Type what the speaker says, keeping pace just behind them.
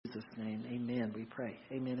Jesus' name, amen, we pray.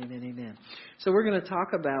 Amen, amen, amen. So we're going to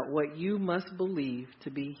talk about what you must believe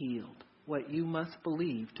to be healed. What you must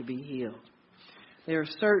believe to be healed. There are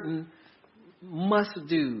certain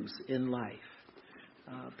must-dos in life.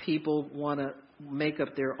 People want to make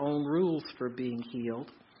up their own rules for being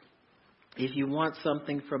healed. If you want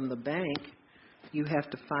something from the bank, you have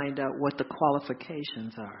to find out what the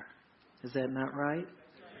qualifications are. Is that not right?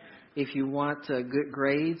 If you want good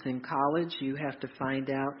grades in college, you have to find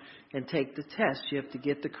out and take the test. You have to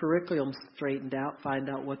get the curriculum straightened out, find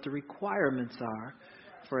out what the requirements are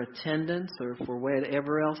for attendance or for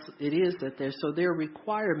whatever else it is that there's. So there are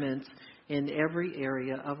requirements in every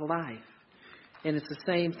area of life. And it's the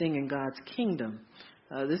same thing in God's kingdom.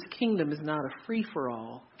 This kingdom is not a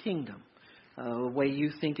free-for-all kingdom. The way you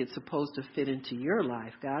think it's supposed to fit into your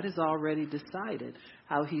life. God has already decided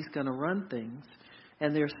how he's going to run things.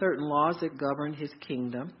 And there are certain laws that govern his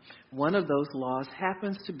kingdom. One of those laws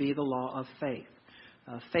happens to be the law of faith.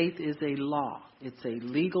 Faith is a law. It's a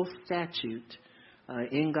legal statute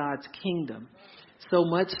in God's kingdom. So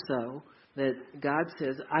much so that God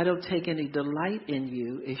says, I don't take any delight in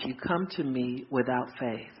you if you come to me without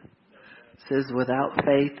faith. It says without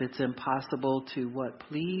faith it's impossible to what?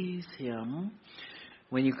 Please him.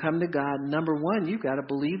 When you come to God, number one, you've got to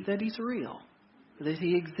believe that he's real, that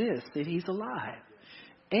he exists, that he's alive,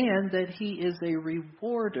 and that he is a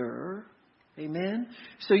rewarder. Amen?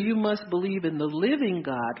 So you must believe in the living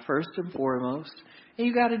God first and foremost, and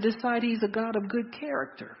you got to decide he's a God of good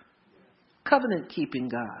character, covenant-keeping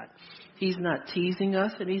God. He's not teasing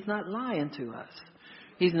us and he's not lying to us.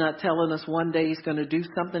 He's not telling us one day he's going to do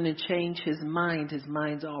something and change his mind. His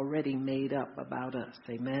mind's already made up about us.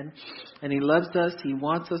 Amen? And he loves us. He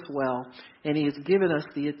wants us well. And he has given us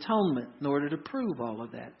the atonement in order to prove all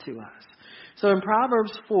of that to us. So in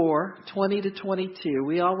Proverbs 4:20-22,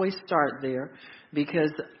 we always start there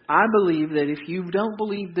because I believe that if you don't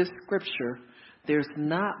believe this scripture, there's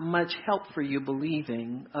not much help for you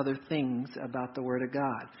believing other things about the Word of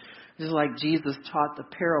God. Just like Jesus taught the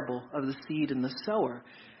parable of the seed and the sower.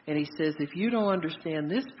 And he says, if you don't understand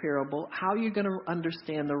this parable, how are you going to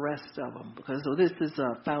understand the rest of them? Because this is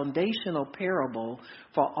a foundational parable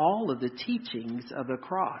for all of the teachings of the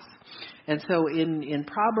cross. And so in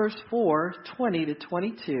Proverbs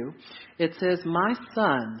 4:20-22, it says, my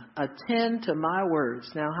son, attend to my words.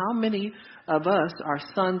 Now, how many of us are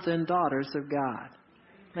sons and daughters of God?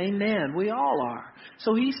 Amen. We all are.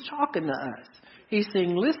 So he's talking to us. He's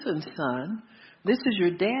saying, listen, son, this is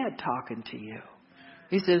your dad talking to you.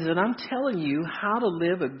 He says, and I'm telling you how to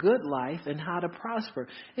live a good life and how to prosper.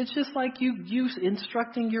 It's just like you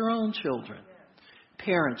instructing your own children.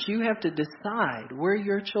 Parents, you have to decide where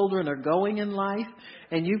your children are going in life,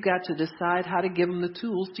 and you've got to decide how to give them the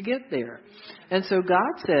tools to get there. And so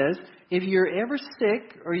God says, if you're ever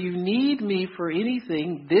sick or you need me for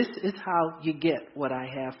anything, this is how you get what I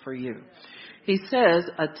have for you. He says,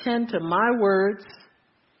 attend to my words.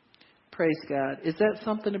 Praise God. Is that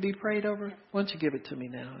something to be prayed over? Why don't you give it to me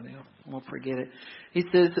now? I won't forget it. He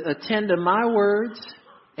says, attend to my words.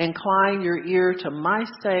 Incline your ear to my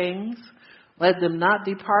sayings. Let them not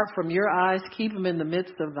depart from your eyes. Keep them in the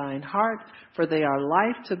midst of thine heart. For they are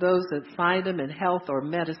life to those that find them, and health or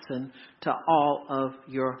medicine to all of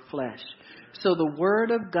your flesh. So the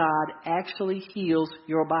word of God actually heals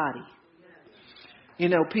your body. You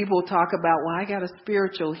know, people talk about, well, I got a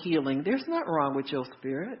spiritual healing. There's nothing wrong with your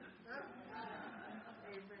spirit.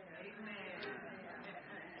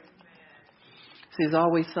 See, there's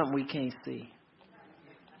always something we can't see.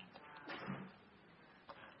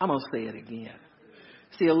 I'm going to say it again.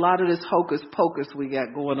 See, a lot of this hocus pocus we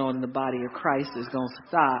got going on in the body of Christ is going to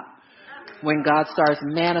stop when God starts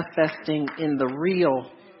manifesting in the real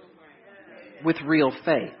with real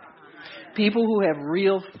faith. People who have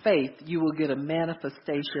real faith, you will get a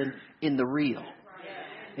manifestation in the real.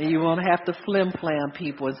 And you won't have to flim-flam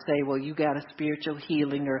people and say, well, you got a spiritual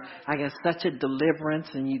healing, or I got such a deliverance,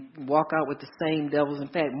 and you walk out with the same devils. In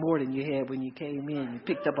fact, more than you had when you came in. You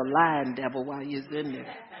picked up a lying devil while you was in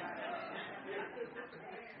there.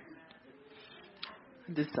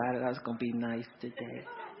 I decided I was going to be nice today.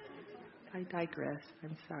 I digress.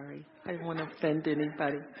 I'm sorry. I didn't want to offend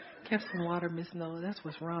anybody. Have some water, Miss Nola. That's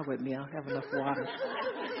what's wrong with me. I don't have enough water.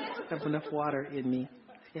 I have enough water in me.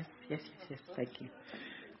 Yes. Thank you.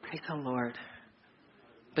 Praise the Lord.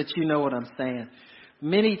 But you know what I'm saying.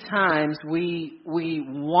 Many times we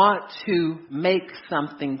want to make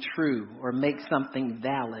something true or make something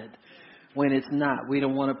valid when it's not. We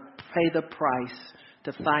don't want to pay the price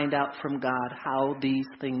to find out from God how these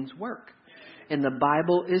things work. And the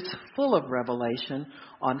Bible is full of revelation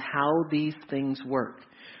on how these things work.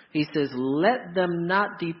 He says, let them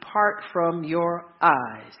not depart from your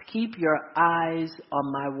eyes. Keep your eyes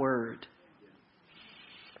on my word.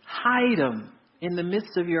 Hide them in the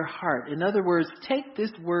midst of your heart. In other words, take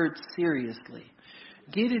this word seriously.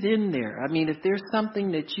 Get it in there. I mean, if there's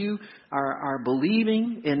something that you are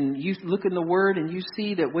believing and you look in the Word and you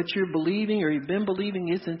see that what you're believing or you've been believing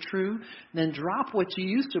isn't true, then drop what you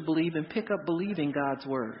used to believe and pick up believing God's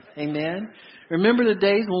Word. Amen? Remember the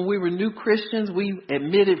days when we were new Christians, we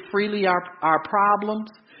admitted freely our problems,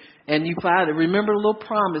 and you remember the little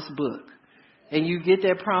promise book. And you get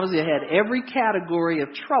that promise. It had every category of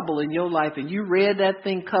trouble in your life. And you read that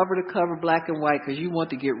thing cover to cover, black and white, because you want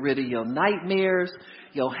to get rid of your nightmares,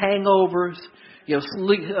 your hangovers, your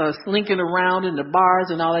slinking around in the bars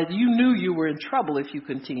and all that. You knew you were in trouble if you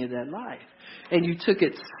continued that life. And you took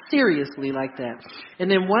it seriously like that. And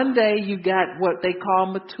then one day you got what they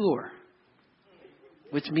call mature,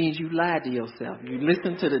 which means you lied to yourself. You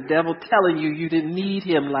listened to the devil telling you you didn't need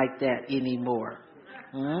him like that anymore.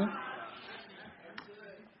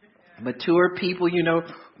 Mature people, you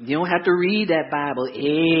don't have to read that Bible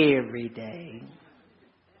every day.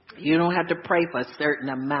 You don't have to pray for a certain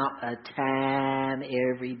amount of time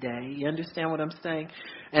every day. You understand what I'm saying?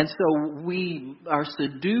 And so we are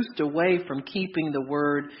seduced away from keeping the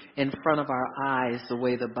word in front of our eyes the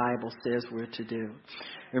way the Bible says we're to do.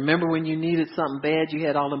 Remember when you needed something bad, you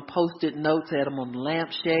had all them Post-it notes, had them on the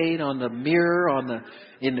lampshade, on the mirror,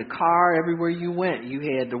 in the car, everywhere you went. You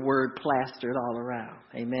had the word plastered all around.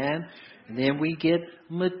 Amen? And then we get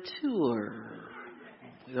mature.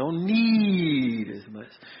 We don't need as much.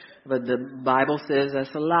 But the Bible says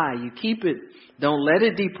that's a lie. You keep it. Don't let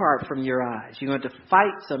it depart from your eyes. You're going to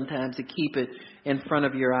fight sometimes to keep it in front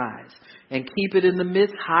of your eyes. And keep it in the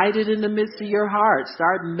midst, hide it in the midst of your heart.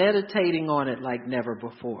 Start meditating on it like never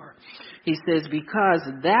before. He says, because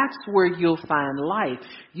that's where you'll find life.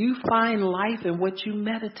 You find life in what you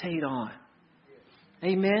meditate on.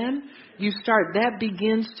 Amen? That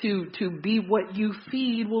begins to be what you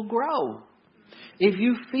feed will grow. If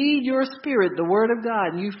you feed your spirit the Word of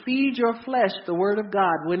God, and you feed your flesh the Word of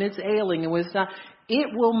God when it's ailing and when it's not, it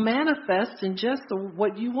will manifest in just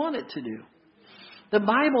what you want it to do. The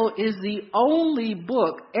Bible is the only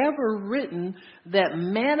book ever written that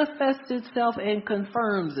manifests itself and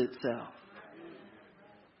confirms itself.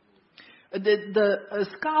 The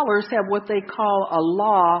scholars have what they call a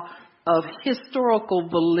law of historical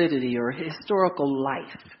validity or historical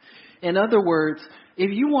life. In other words,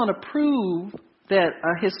 if you want to prove that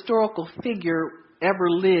a historical figure ever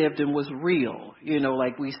lived and was real,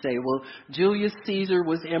 like we say, well, Julius Caesar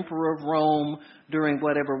was emperor of Rome during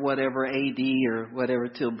whatever AD or whatever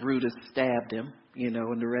till Brutus stabbed him, and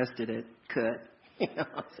the rest of it cut. You know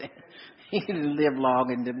what I'm saying? He didn't live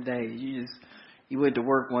long in them days. You went to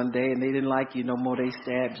work one day and they didn't like you no more. They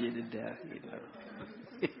stabbed you to death,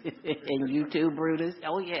 And you too, Brutus?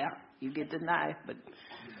 Oh yeah, you get the knife.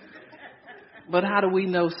 But how do we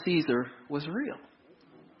know Caesar was real?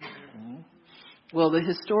 Well, the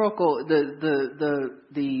historical,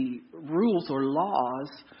 the rules or laws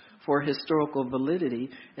for historical validity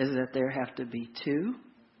is that there have to be 2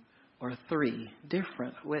 or 3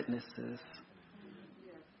 different witnesses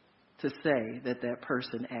to say that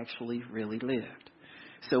person actually really lived.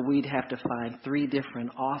 So we'd have to find 3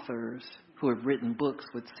 different authors who have written books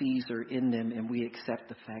with Caesar in them, and we accept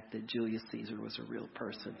the fact that Julius Caesar was a real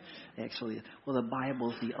person. Actually, well, the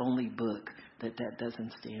Bible is the only book that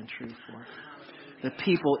doesn't stand true for. The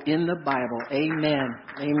people in the Bible,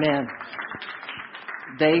 amen,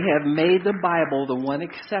 they have made the Bible the one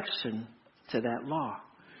exception to that law.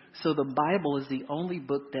 So the Bible is the only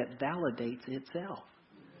book that validates itself.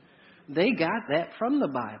 They got that from the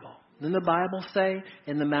Bible. Didn't the Bible say,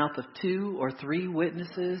 in the mouth of 2 or 3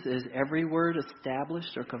 witnesses is every word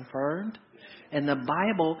established or confirmed? And the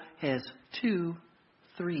Bible has 2,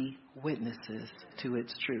 3 witnesses to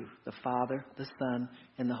its truth. The Father, the Son,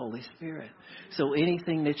 and the Holy Spirit. So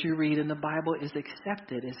anything that you read in the Bible is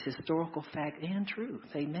accepted as historical fact and truth.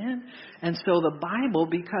 Amen? And so the Bible,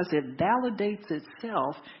 because it validates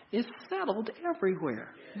itself, is settled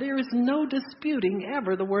everywhere. There is no disputing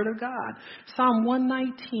ever the Word of God. Psalm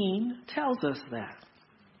 119 tells us that.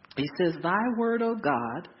 He says, Thy Word, O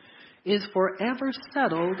God, is forever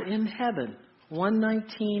settled in heaven.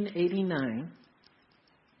 119:89.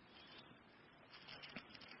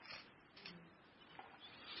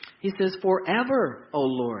 He says, Forever, O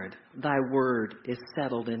Lord, Thy Word is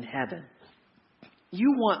settled in heaven.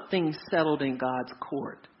 You want things settled in God's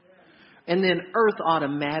court. And then earth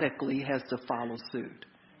automatically has to follow suit.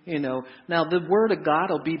 Now the Word of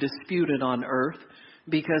God will be disputed on earth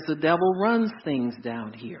because the devil runs things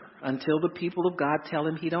down here. until the people of God tell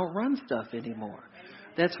him he don't run stuff anymore.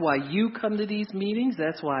 That's why you come to these meetings.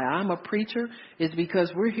 That's why I'm a preacher, is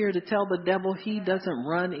because we're here to tell the devil he doesn't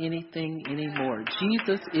run anything anymore.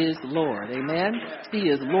 Jesus is Lord. Amen? He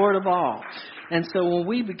is Lord of all. And so when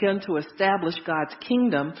we begin to establish God's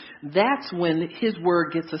kingdom, that's when his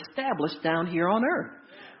word gets established down here on earth.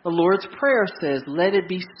 The Lord's Prayer says, let it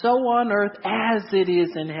be so on earth as it is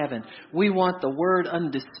in heaven. We want the word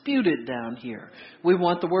undisputed down here. We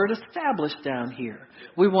want the word established down here.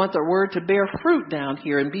 We want the word to bear fruit down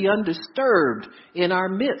here and be undisturbed in our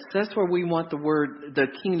midst. That's where we want the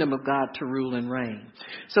kingdom of God to rule and reign.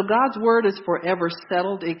 So God's word is forever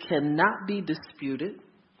settled. It cannot be disputed.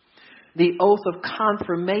 The oath of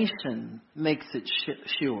confirmation makes it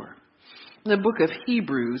sure. In the book of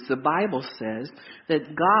Hebrews, the Bible says that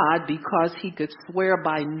God, because he could swear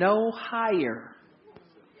by no higher,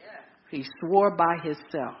 he swore by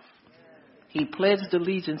himself. He pledged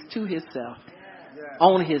allegiance to himself,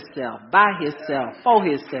 on himself, by himself, for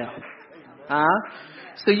himself.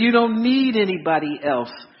 So you don't need anybody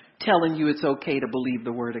else telling you it's okay to believe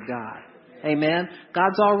the word of God. Amen.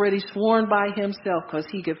 God's already sworn by himself because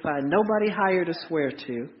he could find nobody higher to swear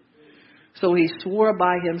to. So he swore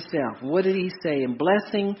by himself. What did he say? In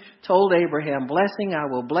blessing, told Abraham, blessing, I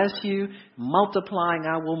will bless you. Multiplying,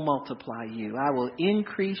 I will multiply you. I will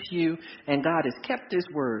increase you. And God has kept his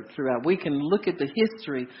word throughout. We can look at the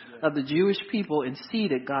history of the Jewish people and see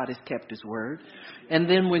that God has kept his word. And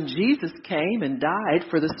then when Jesus came and died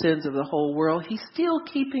for the sins of the whole world, he's still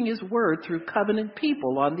keeping his word through covenant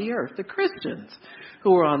people on the earth, the Christians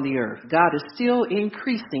who are on the earth. God is still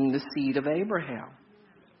increasing the seed of Abraham.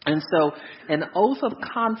 And so an oath of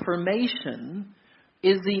confirmation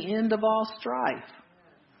is the end of all strife.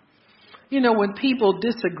 You know, when people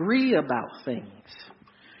disagree about things,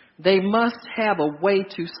 they must have a way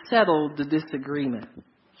to settle the disagreement.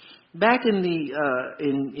 Back in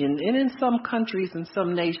in some countries and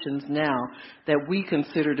some nations now that we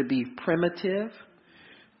consider to be primitive,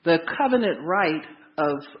 the covenant right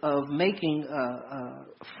of making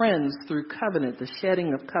friends through covenant, the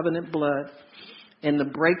shedding of covenant blood, and the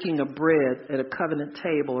breaking of bread at a covenant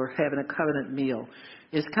table or having a covenant meal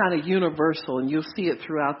is kind of universal, and you'll see it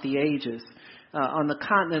throughout the ages. On the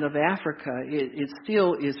continent of Africa, it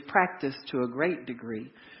still is practiced to a great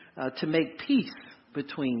degree to make peace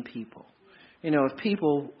between people. You know, if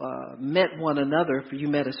people met one another, if you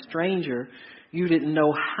met a stranger, you didn't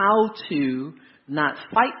know how to not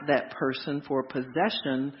fight that person for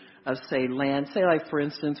possession of, say, land. Say, like, for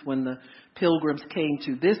instance, when the Pilgrims came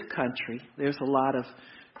to this country, there's a lot of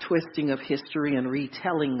twisting of history and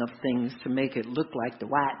retelling of things to make it look like the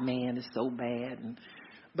white man is so bad.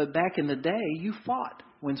 But back in the day, you fought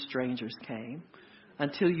when strangers came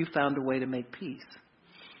until you found a way to make peace.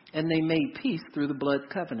 And they made peace through the blood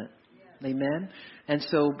covenant. Amen. And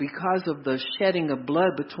so because of the shedding of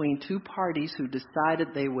blood between two parties who decided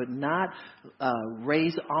they would not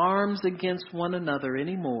raise arms against one another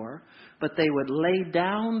anymore, but they would lay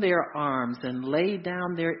down their arms and lay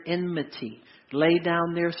down their enmity, lay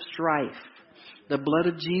down their strife. The blood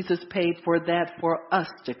of Jesus paid for that for us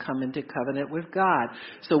to come into covenant with God.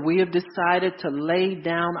 So we have decided to lay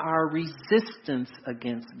down our resistance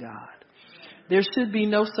against God. There should be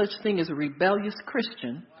no such thing as a rebellious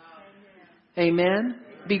Christian. Amen.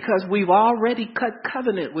 Because we've already cut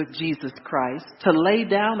covenant with Jesus Christ to lay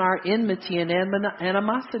down our enmity and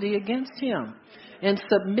animosity against him and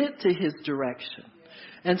submit to his direction.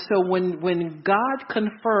 And so when God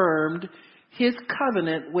confirmed his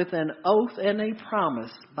covenant with an oath and a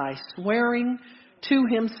promise by swearing to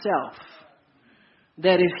himself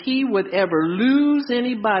that if he would ever lose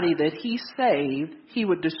anybody that he saved, he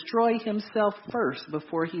would destroy himself first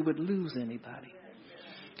before he would lose anybody.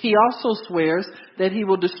 He also swears that he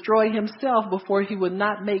will destroy himself before he would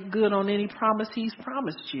not make good on any promise he's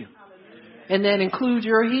promised you. And that includes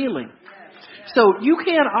your healing. So you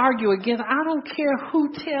can't argue against, I don't care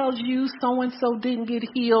who tells you so-and-so didn't get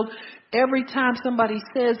healed. Every time somebody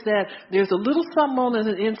says that, there's a little something on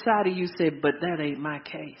the inside of you say, but that ain't my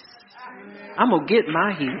case. I'm going to get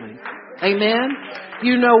my healing. Amen.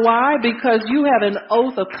 You know why? Because you have an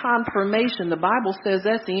oath of confirmation. The Bible says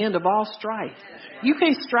that's the end of all strife. You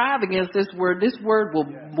can't strive against this word. This word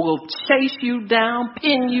will chase you down,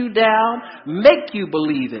 pin you down, make you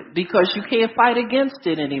believe it because you can't fight against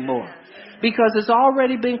it anymore. Because it's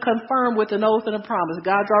already been confirmed with an oath and a promise.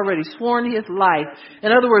 God's already sworn his life.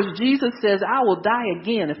 In other words, Jesus says, I will die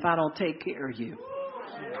again if I don't take care of you.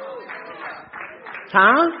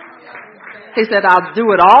 Huh? He said, I'll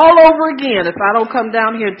do it all over again if I don't come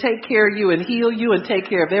down here and take care of you and heal you and take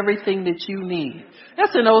care of everything that you need.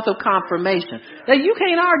 That's an oath of confirmation. Now, you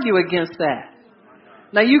can't argue against that.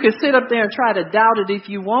 Now, you can sit up there and try to doubt it if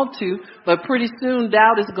you want to, but pretty soon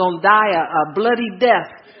doubt is going to die a bloody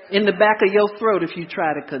death in the back of your throat if you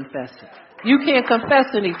try to confess it. You can't confess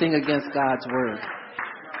anything against God's word.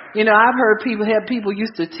 You know, I've heard people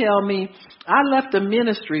used to tell me, I left a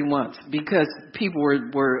ministry once because people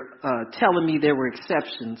were telling me there were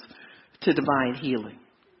exceptions to divine healing.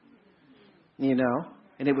 You know,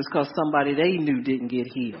 and it was because somebody they knew didn't get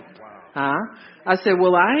healed. Huh? I said,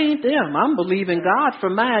 well, I ain't them. I'm believing God for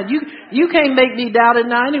mine. You can't make me doubt it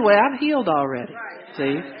now anyway. I've healed already.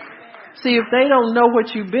 See, if they don't know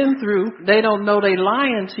what you've been through, they don't know they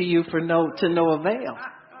lying to you to no avail.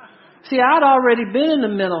 See, I'd already been in the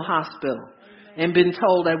mental hospital and been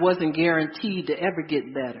told I wasn't guaranteed to ever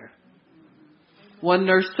get better. One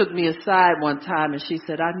nurse took me aside one time and she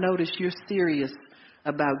said, I noticed you're serious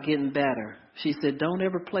about getting better. She said, don't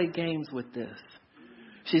ever play games with this.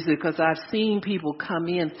 She said, because I've seen people come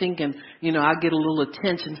in thinking, you know, I get a little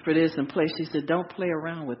attention for this and play. She said, don't play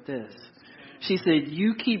around with this. She said,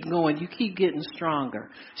 you keep going. You keep getting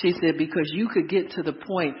stronger. She said, because you could get to the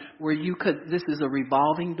point where this is a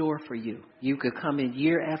revolving door for you. You could come in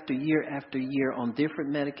year after year after year on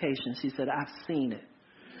different medications. She said, I've seen it.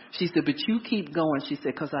 She said, but you keep going. She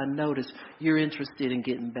said, because I noticed you're interested in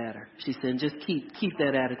getting better. She said, just keep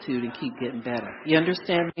that attitude and keep getting better. You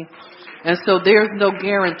understand me? And so there's no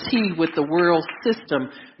guarantee with the world system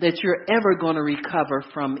that you're ever going to recover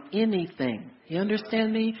from anything. You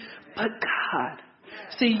understand me? But God,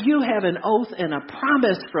 see, you have an oath and a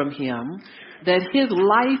promise from him that his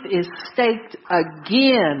life is staked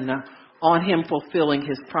again on him fulfilling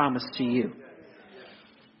his promise to you.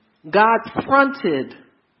 God fronted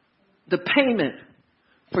the payment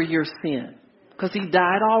for your sin because he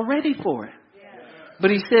died already for it. But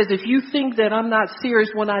he says, if you think that I'm not serious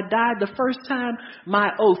when I died the first time, my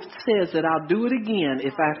oath says that I'll do it again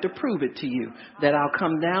if I have to prove it to you, that I'll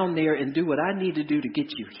come down there and do what I need to do to get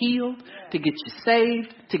you healed, to get you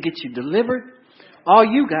saved, to get you delivered. All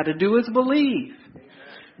you got to do is believe.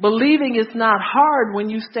 Believing is not hard when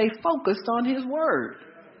you stay focused on his word.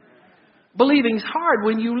 Believing's hard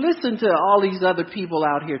when you listen to all these other people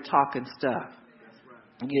out here talking stuff.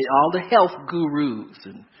 All the health gurus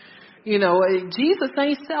and you know, Jesus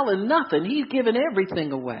ain't selling nothing. He's giving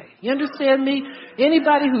everything away. You understand me?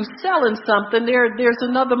 Anybody who's selling something, there's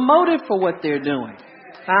another motive for what they're doing.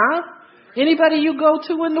 Huh? Anybody you go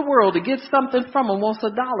to in the world to get something from him wants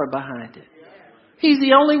 $1 behind it. He's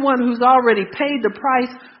the only one who's already paid the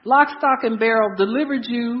price, lock, stock, and barrel, delivered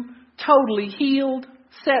you, totally healed,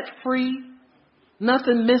 set free,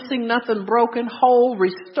 nothing missing, nothing broken, whole,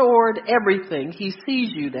 restored, everything. He sees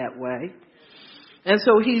you that way. And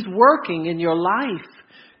so he's working in your life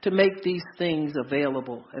to make these things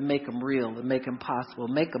available and make them real and make them possible,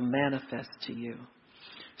 make them manifest to you.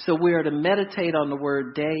 So we are to meditate on the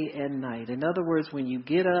word day and night. In other words, when you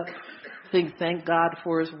get up, thank God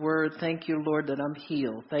for his word. Thank you, Lord, that I'm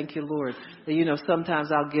healed. Thank you, Lord. You know, sometimes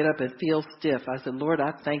I'll get up and feel stiff. I said, Lord,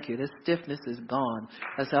 I thank you. This stiffness is gone.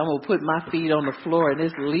 I said, I'm going to put my feet on the floor and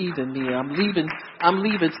it's leaving me. I'm leaving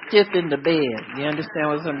stiff in the bed. You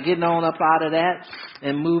understand? So I'm getting on up out of that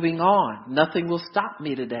and moving on. Nothing will stop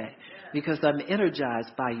me today because I'm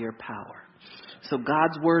energized by your power. So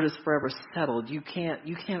God's word is forever settled. You can't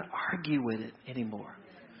argue with it anymore.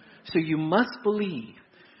 So you must believe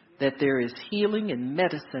that there is healing and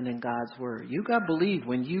medicine in God's word. You got to believe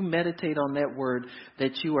when you meditate on that word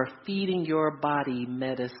that you are feeding your body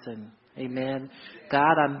medicine. Amen.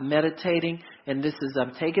 God, I'm meditating and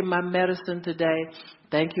I'm taking my medicine today.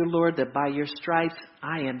 Thank you, Lord, that by your stripes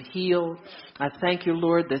I am healed. I thank you,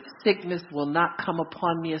 Lord, that sickness will not come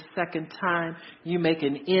upon me a second time. You make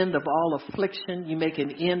an end of all affliction. You make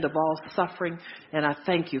an end of all suffering. And I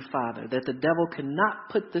thank you, Father, that the devil cannot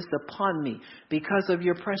put this upon me because of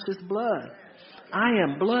your precious blood. I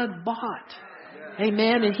am blood bought.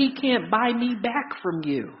 Amen. And he can't buy me back from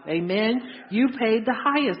you. Amen. You paid the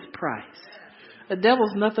highest price. The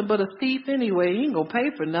devil's nothing but a thief anyway. He ain't going to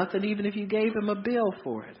pay for nothing even if you gave him a bill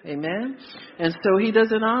for it. Amen. And so he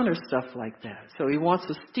doesn't honor stuff like that. So he wants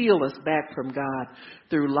to steal us back from God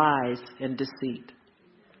through lies and deceit.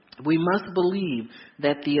 We must believe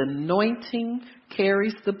that the anointing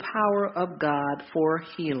carries the power of God for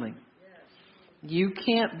healing. You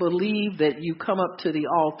can't believe that you come up to the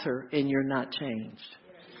altar and you're not changed.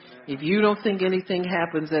 If you don't think anything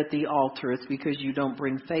happens at the altar, it's because you don't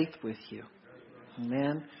bring faith with you.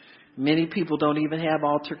 Amen. Many people don't even have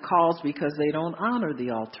altar calls because they don't honor the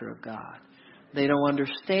altar of God. They don't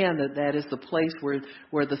understand that that is the place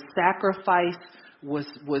where the sacrifice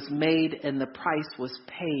was made and the price was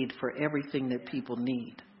paid for everything that people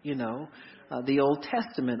need. The Old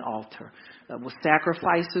Testament altar.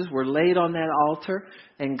 Sacrifices were laid on that altar,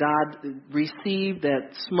 and God received that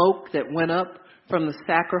smoke that went up from the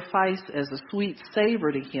sacrifice as a sweet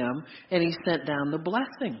savor to him, and he sent down the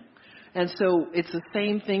blessing. And so it's the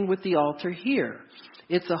same thing with the altar here.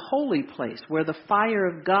 It's a holy place where the fire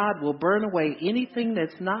of God will burn away anything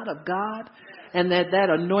that's not of God, and that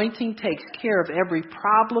anointing takes care of every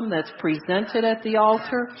problem that's presented at the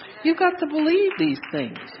altar. You've got to believe these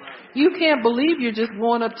things. You can't believe you're just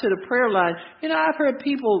going up to the prayer line. I've heard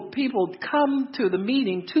people come to the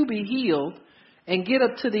meeting to be healed and get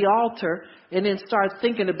up to the altar and then start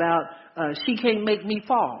thinking about, she can't make me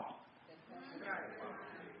fall.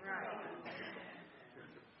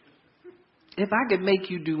 If I could make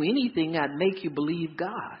you do anything, I'd make you believe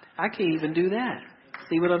God. I can't even do that.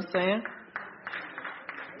 See what I'm saying?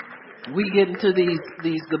 We get into these.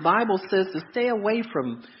 The Bible says to stay away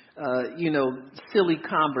from, silly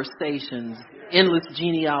conversations, endless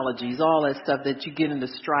genealogies, all that stuff that you get into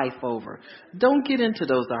strife over. Don't get into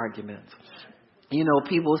those arguments.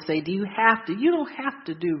 People say, do you have to? You don't have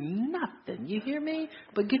to do nothing. You hear me?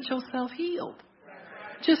 But get yourself healed.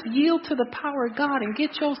 Just yield to the power of God and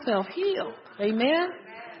get yourself healed. Amen?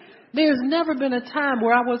 There's never been a time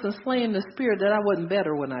where I wasn't slaying the spirit that I wasn't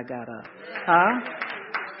better when I got up.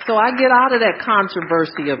 So I get out of that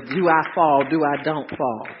controversy of do I fall, do I don't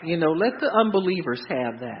fall. Let the unbelievers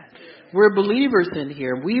have that. We're believers in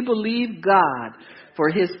here. We believe God for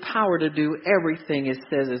his power to do everything it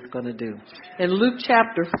says it's going to do. In Luke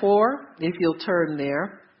chapter 4, if you'll turn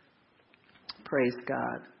there, praise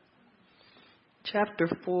God. Chapter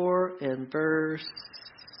 4 and verse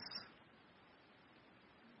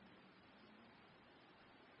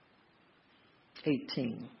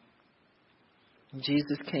 18.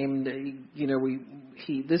 Jesus came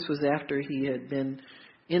to, this was after he had been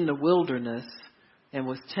in the wilderness and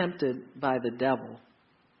was tempted by the devil.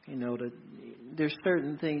 There's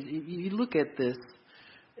certain things, you look at this,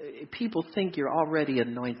 people think you're already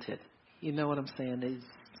anointed. You know what I'm saying?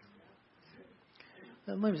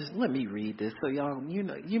 Let me read this so y'all,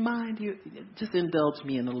 you mind? You just indulge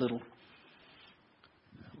me in a little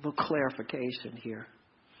clarification here.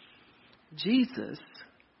 Jesus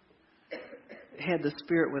had the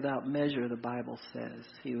Spirit without measure, the Bible says.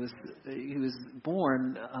 He was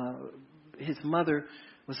born, his mother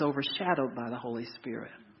was overshadowed by the Holy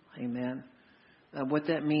Spirit. Amen. What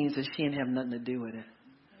that means is she didn't have nothing to do with it.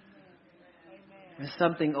 When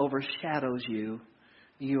something overshadows you,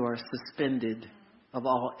 you are suspended of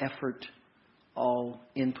all effort, all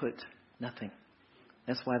input, nothing.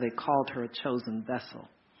 That's why they called her a chosen vessel.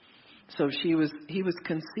 So he was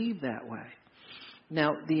conceived that way.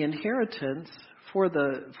 Now, the inheritance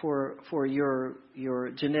for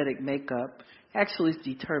your genetic makeup actually is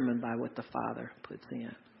determined by what the father puts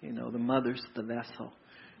in. The mother's the vessel.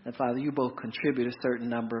 And father, you both contribute a certain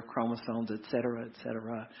number of chromosomes, et cetera, et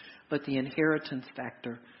cetera. But the inheritance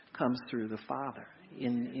factor comes through the father.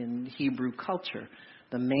 In Hebrew culture,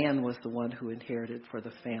 the man was the one who inherited for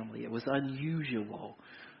the family. It was unusual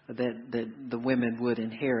that the women would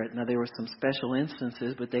inherit. Now, there were some special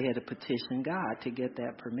instances, but they had to petition God to get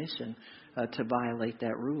that permission to violate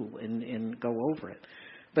that rule and go over it.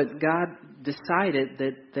 But God decided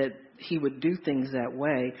that he would do things that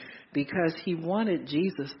way because he wanted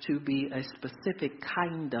Jesus to be a specific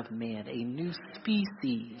kind of man, a new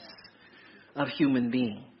species of human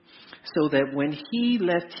being. So that when he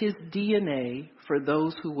left his DNA for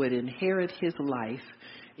those who would inherit his life,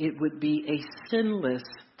 it would be a sinless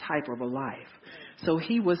type of a life. So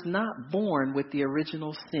he was not born with the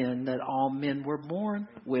original sin that all men were born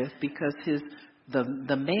with, because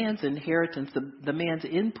the man's inheritance, the man's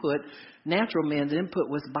input, natural man's input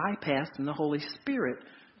was bypassed, and the Holy Spirit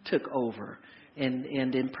took over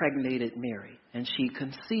and impregnated Mary, and she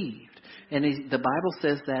conceived. And the Bible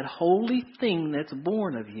says that holy thing that's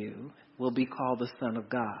born of you will be called the Son of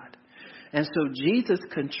God. And so Jesus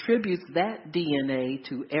contributes that DNA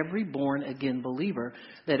to every born-again believer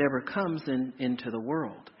that ever comes into the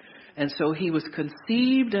world. And so he was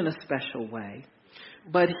conceived in a special way,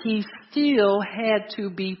 but he still had to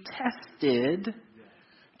be tested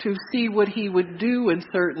to see what he would do in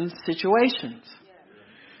certain situations.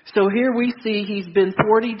 So here we see he's been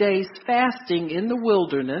 40 days fasting in the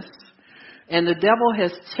wilderness, and the devil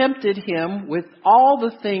has tempted him with all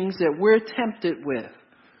the things that we're tempted with.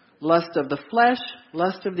 Lust of the flesh,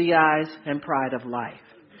 lust of the eyes, and pride of life.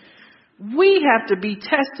 We have to be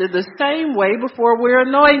tested the same way before we're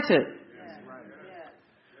anointed.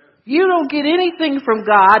 You don't get anything from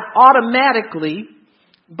God automatically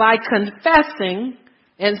by confessing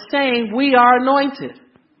and saying we are anointed.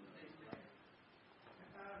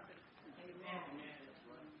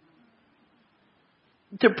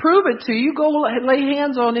 To prove it to you, go lay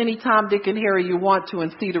hands on any Tom, Dick, and Harry you want to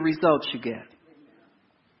and see the results you get.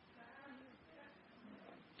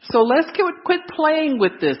 So let's quit playing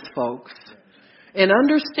with this, folks, and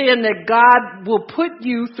understand that God will put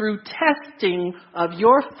you through testing of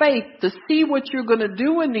your faith to see what you're going to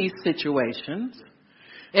do in these situations.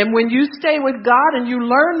 And when you stay with God and you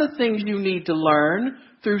learn the things you need to learn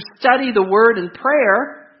through study, the word, and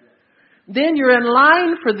prayer, then you're in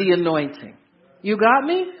line for the anointing. You got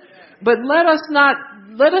me? But let us not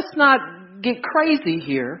get crazy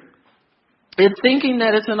here in thinking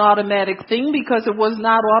that it's an automatic thing, because it was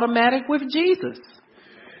not automatic with Jesus.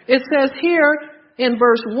 It says here in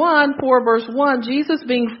verse 1, Jesus,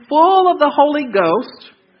 being full of the Holy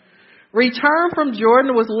Ghost, returned from Jordan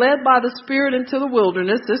and was led by the Spirit into the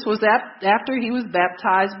wilderness. This was after he was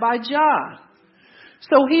baptized by John.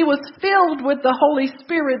 So he was filled with the Holy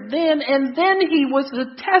Spirit then, and then he was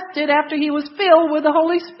tested after he was filled with the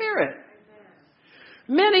Holy Spirit.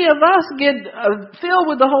 Many of us get filled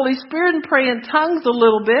with the Holy Spirit and pray in tongues a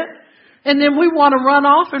little bit, and then we want to run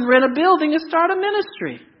off and rent a building and start a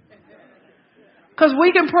ministry. Because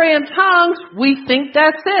we can pray in tongues, we think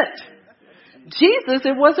that's it. Jesus,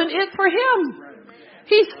 it wasn't it for him.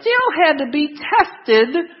 He still had to be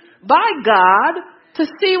tested by God to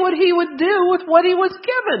see what he would do with what he was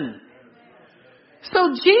given.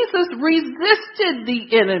 So Jesus resisted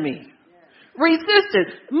the enemy.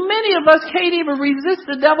 Resisted. Many of us can't even resist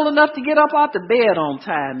the devil enough to get up out the bed on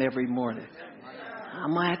time every morning.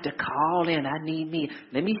 I'm going to have to call in.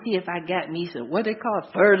 Let me see if I got me some, what they call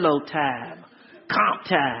it, furlough time, comp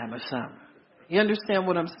time or something. You understand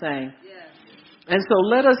what I'm saying? And so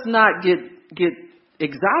let us not get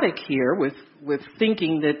exotic here with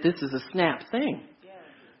thinking that this is a snap thing.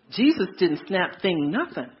 Jesus didn't snap thing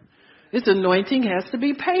nothing. This anointing has to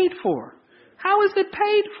be paid for. How is it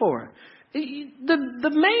paid for?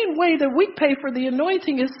 The main way that we pay for the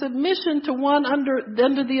anointing is submission to one under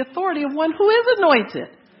the authority of one who is anointed.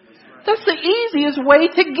 That's the easiest way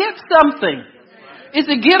to get something, is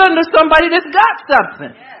to get under somebody that's got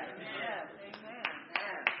something.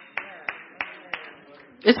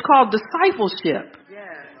 It's called discipleship.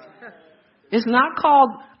 It's not called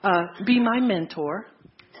be my mentor.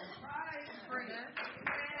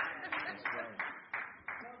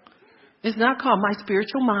 It's not called my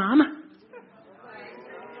spiritual mom,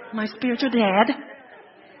 my spiritual dad.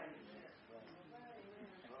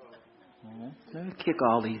 Let me kick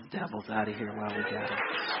all these devils out of here while we got it.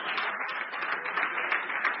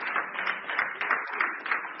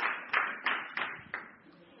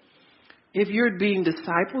 If you're being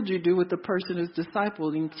discipled, you do what the person who's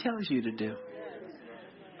discipling tells you to do.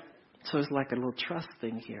 So it's like a little trust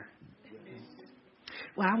thing here.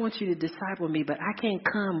 Well, I want you to disciple me, but I can't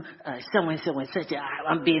come so-and-so and such.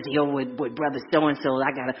 I'm busy over with brother so-and-so.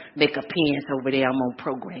 I got to make appearance over there. I'm on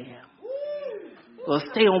program. Well,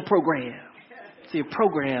 stay on program. See, a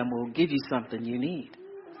program will give you something you need.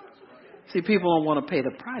 See, people don't want to pay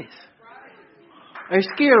the price. They're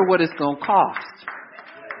scared of what it's going to cost.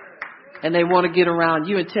 And they want to get around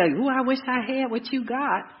you and tell you, I wish I had what you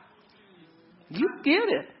got. You get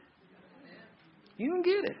it. You can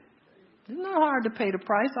get it. It's not hard to pay the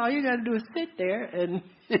price. All you got to do is sit there and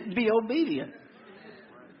be obedient.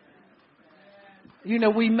 You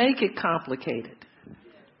know, we make it complicated.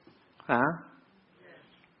 Huh?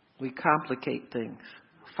 We complicate things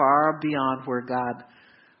far beyond where God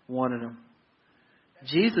wanted them.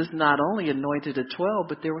 Jesus not only anointed the 12,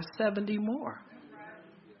 but there were 70 more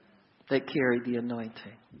that carried the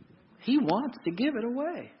anointing. He wants to give it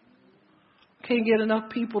away. Can't get enough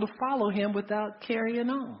people to follow him without carrying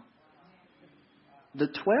on. The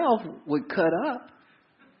 12 would cut up.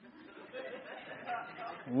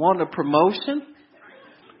 Want a promotion?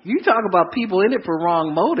 You talk about people in it for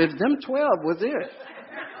wrong motives. Them 12 was it.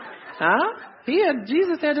 Huh?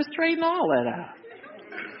 Jesus had to straighten all that out.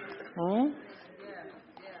 Huh?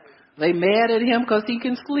 They mad at him because he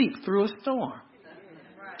can sleep through a storm.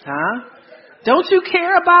 Huh? Don't you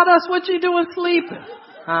care about us what you doing sleeping?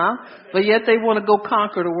 Huh? But yet they want to go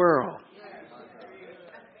conquer the world.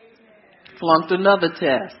 Flunked another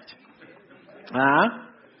test. Huh?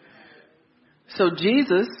 So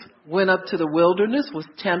Jesus went up to the wilderness, was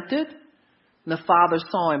tempted, and the Father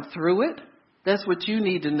saw him through it. That's what you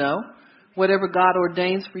need to know. Whatever God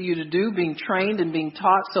ordains for you to do, being trained and being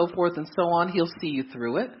taught, so forth and so on, he'll see you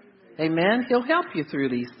through it. Amen? He'll help you through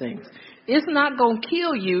these things. It's not going to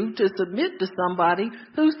kill you to submit to somebody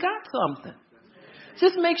who's got something.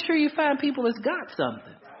 Just make sure you find people that's got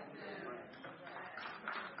something.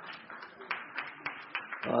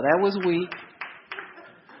 Oh, that was weak.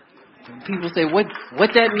 People say, what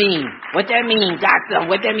that mean? What that mean? Got some.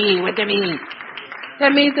 What that mean? What that mean?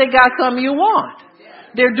 That means they got something you want.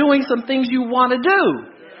 They're doing some things you want to do.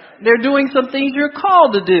 They're doing some things you're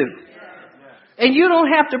called to do. And you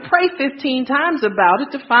don't have to pray 15 times about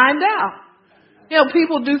it to find out. You know,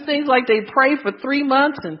 people do things like they pray for 3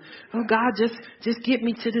 months and, oh God, just get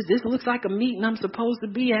me to this. This looks like a meeting I'm supposed to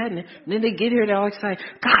be at. And then they get here, they're all excited.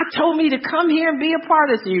 God told me to come here and be a part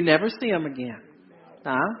of this. And you never see them again.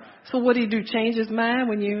 So what do? Change his mind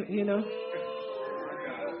when you know?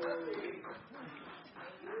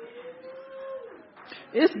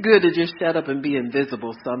 It's good to just shut up and be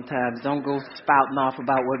invisible sometimes. Don't go spouting off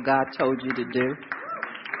about what God told you to do.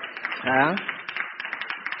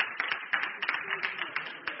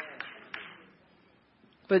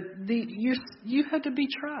 But you have to be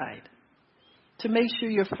tried to make sure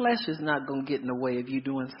your flesh is not going to get in the way of you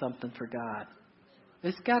doing something for God.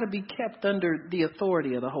 It's got to be kept under the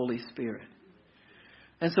authority of the Holy Spirit.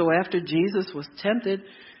 And so after Jesus was tempted,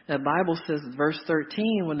 the Bible says, verse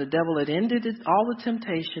 13, when the devil had ended all the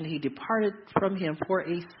temptation, he departed from him for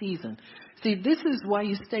a season. See, this is why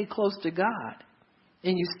you stay close to God.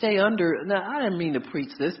 And you stay under, now I didn't mean to preach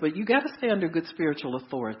this, but you got to stay under good spiritual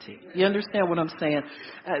authority. You understand what I'm saying?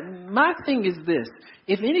 My thing is this.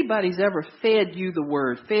 If anybody's ever fed you the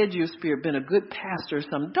word, fed you a spirit, been a good pastor or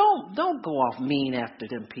something, don't go off mean after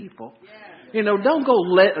them people. You know, don't go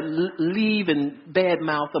leave and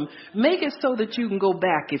badmouth them. Make it so that you can go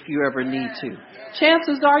back if you ever need to.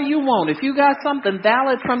 Chances are you won't. If you got something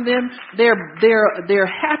valid from them, they're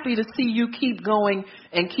happy to see you keep going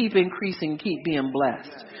and keep increasing, keep being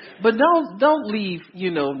blessed. But don't leave,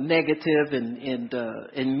 negative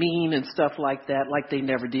and mean and stuff like that, like they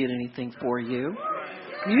never did anything for you.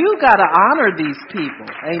 You got to honor these people.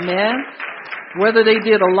 Amen. Whether they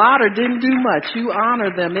did a lot or didn't do much, you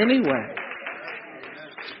honor them anyway.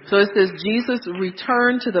 So it says Jesus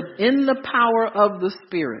returned in the power of the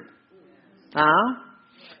Spirit.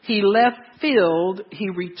 He left filled, he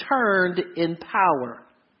returned in power.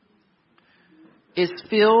 Is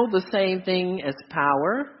filled the same thing as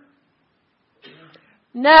power?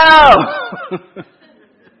 No!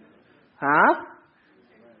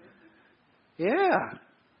 Yeah.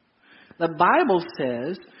 The Bible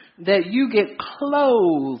says that you get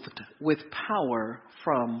clothed with power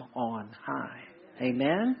from on high.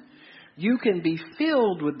 Amen. You can be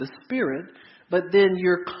filled with the Spirit, but then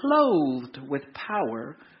you're clothed with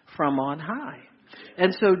power from on high.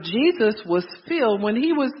 And so Jesus was filled when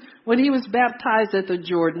he was baptized at the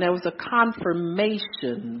Jordan. There was a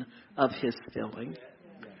confirmation of his filling.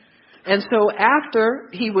 And so after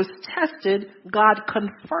he was tested, God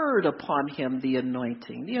conferred upon him the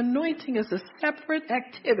anointing. The anointing is a separate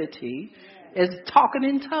activity as talking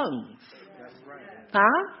in tongues.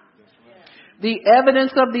 The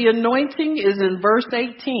evidence of the anointing is in verse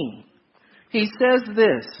 18. He says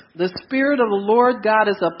this, the Spirit of the Lord God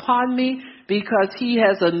is upon me because he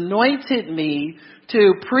has anointed me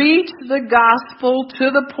to preach the gospel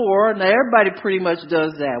to the poor. Now everybody pretty much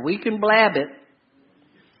does that. We can blab it.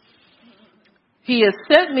 He has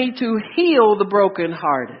sent me to heal the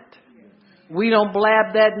brokenhearted. We don't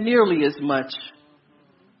blab that nearly as much.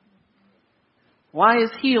 Why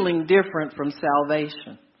is healing different from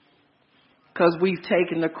salvation? Because we've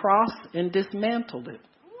taken the cross and dismantled it.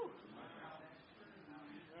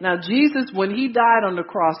 Now, Jesus, when he died on the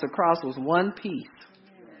cross was one piece.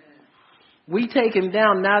 We take him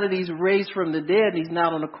down now that he's raised from the dead and he's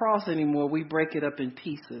not on the cross anymore. We break it up in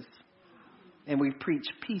pieces. And we preach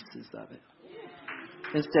pieces of it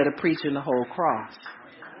instead of preaching the whole cross.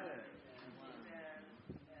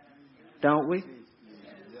 Don't we?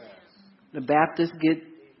 The Baptists get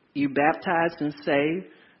you baptized and saved.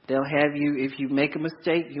 They'll have you, if you make a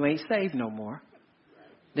mistake, you ain't saved no more.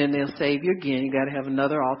 Then they'll save you again. You got to have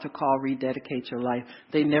another altar call, rededicate your life.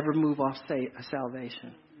 They never move off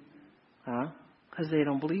salvation. Because they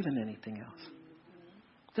don't believe in anything else.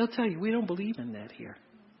 They'll tell you, we don't believe in that here.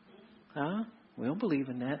 We don't believe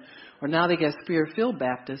in that. Or now they got Spirit-filled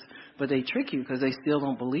Baptists, but they trick you because they still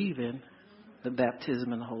don't believe in the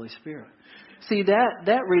baptism in the Holy Spirit. See,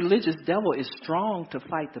 that religious devil is strong to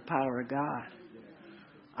fight the power of God.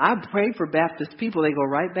 I pray for Baptist people. They go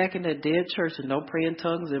right back in that dead church and don't pray in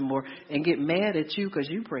tongues anymore and get mad at you because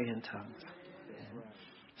you pray in tongues.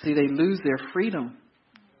 See, they lose their freedom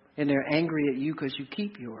and they're angry at you because you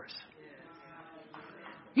keep yours.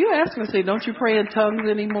 You ask them, say, don't you pray in tongues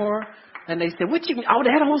anymore? And they say, what you mean? All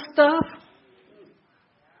that old stuff?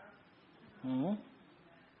 Hmm.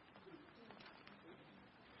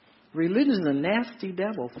 Religion is a nasty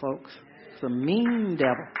devil, folks. It's a mean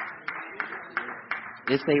devil.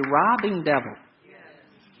 It's a robbing devil.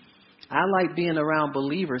 I like being around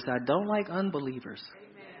believers. I don't like unbelievers.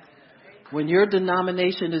 When your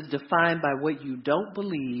denomination is defined by what you don't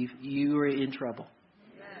believe, you are in trouble.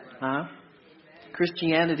 Huh?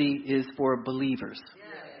 Christianity is for believers,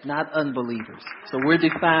 not unbelievers. So we're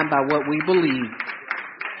defined by what we believe,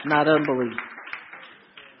 not unbelief.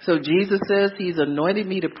 So Jesus says he's anointed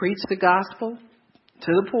me to preach the gospel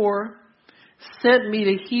to the poor, sent me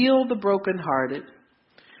to heal the brokenhearted,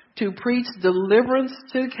 to preach deliverance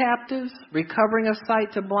to the captives, recovering of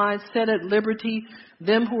sight to blind, set at liberty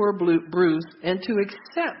them who are bruised, and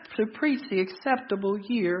to preach the acceptable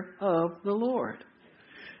year of the Lord.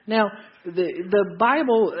 Now, the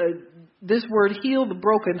Bible, this word heal the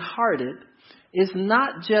brokenhearted, is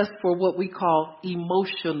not just for what we call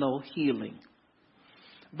emotional healing.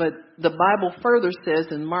 But the Bible further says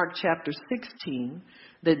in Mark chapter 16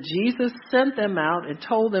 that Jesus sent them out and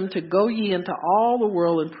told them to go ye into all the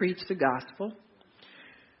world and preach the gospel.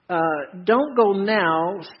 Don't go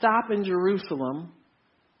now, stop in Jerusalem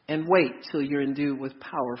and wait till you're endued with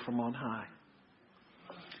power from on high.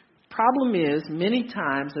 Problem is, many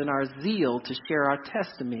times in our zeal to share our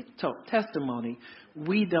testimony,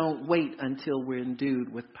 we don't wait until we're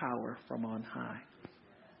endued with power from on high.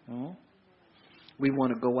 Hmm? We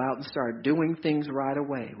want to go out and start doing things right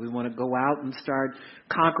away. We want to go out and start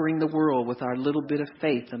conquering the world with our little bit of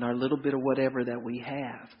faith and our little bit of whatever that we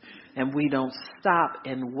have. And we don't stop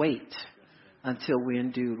and wait until we're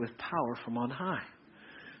endued with power from on high.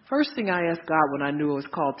 First thing I asked God when I knew I was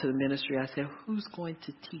called to the ministry, I said, who's going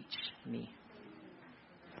to teach me?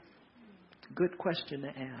 Good question to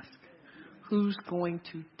ask. Who's going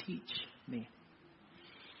to teach me?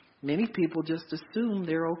 Many people just assume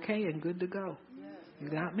they're okay and good to go. You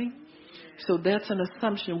got me? So that's an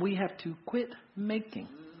assumption we have to quit making.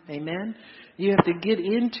 Amen? You have to get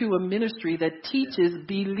into a ministry that teaches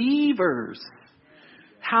believers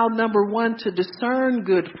how, number one, to discern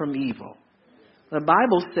good from evil. The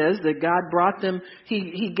Bible says that God brought them,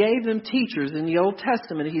 He gave them teachers in the Old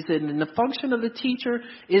Testament. He said, and the function of the teacher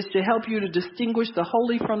is to help you to distinguish the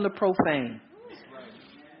holy from the profane.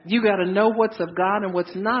 You got to know what's of God and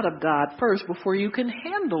what's not of God first before you can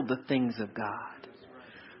handle the things of God.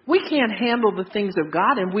 We can't handle the things of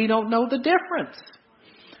God and we don't know the difference.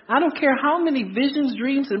 I don't care how many visions,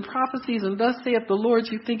 dreams, and prophecies and thus saith the Lord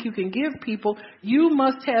you think you can give people. You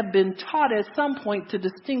must have been taught at some point to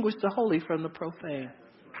distinguish the holy from the profane.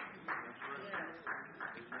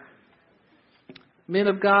 Men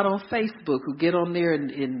of God on Facebook who get on there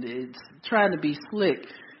and it's trying to be slick,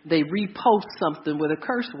 they repost something with a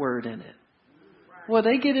curse word in it. Well,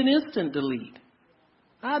 they get an instant delete.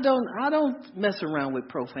 I don't mess around with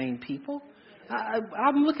profane people.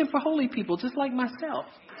 I'm looking for holy people just like myself.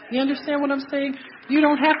 You understand what I'm saying? You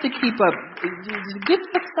don't have to keep up. Get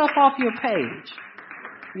that stuff off your page.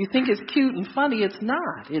 You think it's cute and funny. It's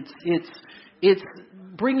not. It's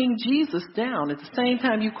bringing Jesus down. At the same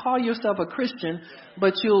time, you call yourself a Christian,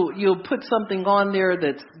 but you'll put something on there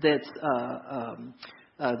that's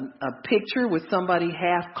a picture with somebody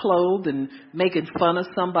half clothed and making fun of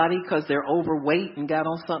somebody because they're overweight and got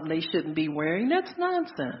on something they shouldn't be wearing. That's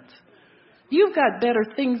nonsense. You've got better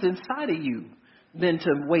things inside of you than to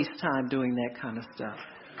waste time doing that kind of stuff.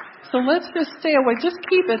 So let's just stay away. Just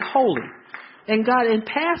keep it holy. And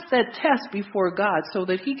pass that test before God so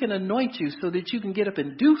that He can anoint you so that you can get up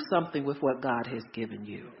and do something with what God has given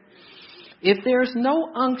you. If there's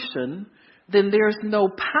no unction, then there's no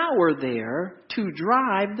power there to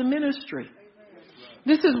drive the ministry.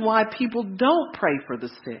 This is why people don't pray for the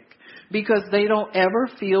sick, because they don't ever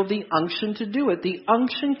feel the unction to do it. The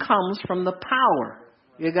unction comes from the power.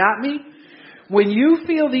 You got me? When you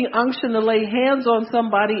feel the unction to lay hands on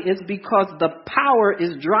somebody, it's because the power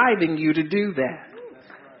is driving you to do that.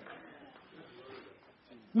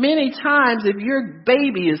 Many times, if your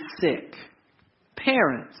baby is sick,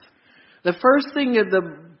 parents, the first thing that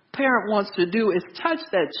the parent wants to do is touch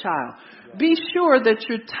that child. Be sure that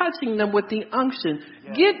you're touching them with the unction.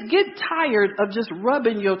 Get tired of just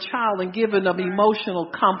rubbing your child and giving them emotional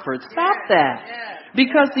comfort. Stop that.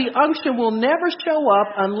 Because the unction will never show up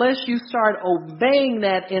unless you start obeying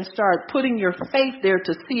that and start putting your faith there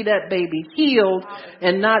to see that baby healed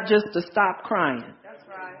and not just to stop crying.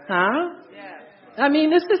 Huh? I mean,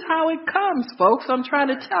 this is how it comes, folks. I'm trying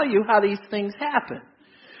to tell you how these things happen.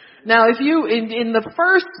 Now, if you, in the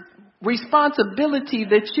first responsibility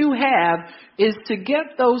that you have is to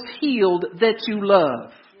get those healed that you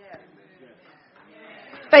love.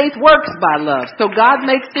 Faith works by love. So God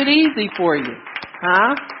makes it easy for you.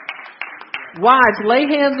 Huh? Wives, lay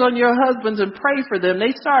hands on your husbands and pray for them.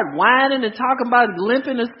 They start whining and talking about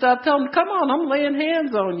limping and stuff. Tell them, come on, I'm laying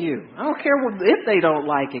hands on you. I don't care if they don't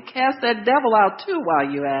like it. Cast that devil out too while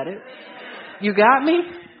you're at it. You got me?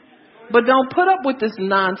 But don't put up with this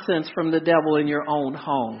nonsense from the devil in your own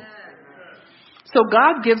home. So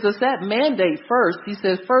God gives us that mandate first. He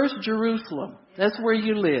says, first Jerusalem. That's where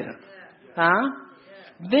you live. Huh?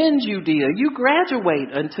 Then Judea. You graduate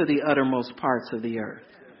unto the uttermost parts of the earth.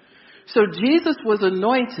 So Jesus was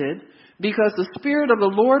anointed because the Spirit of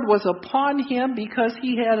the Lord was upon him, because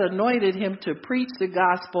he had anointed him to preach the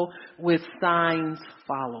gospel with signs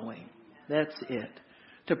following. That's it.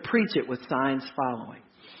 To preach it with signs following.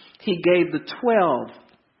 He gave the 12.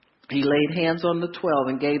 He laid hands on the 12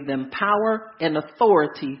 and gave them power and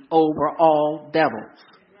authority over all devils.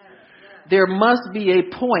 There must be a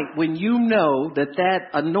point when you know that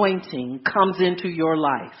anointing comes into your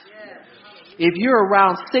life. If you're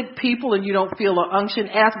around sick people and you don't feel an unction,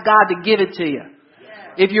 ask God to give it to you.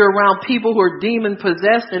 If you're around people who are demon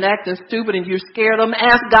possessed and acting stupid and you're scared of them,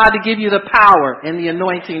 ask God to give you the power and the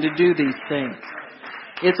anointing to do these things.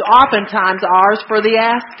 It's oftentimes ours for the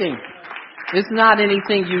asking. It's not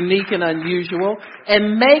anything unique and unusual.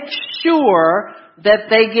 And make sure that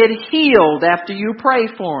they get healed after you pray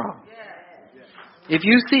for them. If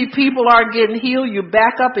you see people aren't getting healed, you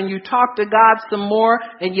back up and you talk to God some more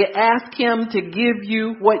and you ask him to give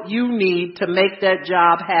you what you need to make that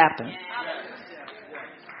job happen.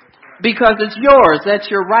 Because it's yours. That's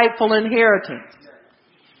your rightful inheritance.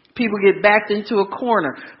 People get backed into a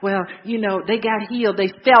corner. Well, they got healed.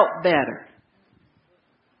 They felt better.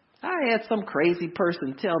 I had some crazy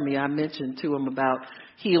person tell me, I mentioned to him about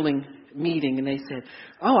healing meeting, and they said,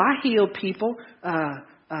 oh, I healed people.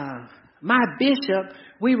 My bishop,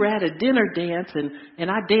 we were at a dinner dance,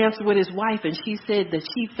 and I danced with his wife, and she said that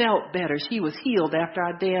she felt better. She was healed after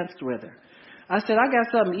I danced with her. I said, I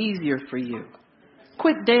got something easier for you.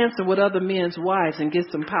 Quit dancing with other men's wives and get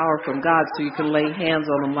some power from God so you can lay hands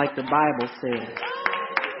on them like the Bible says.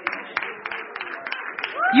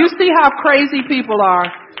 You see how crazy people are?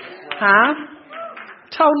 Huh?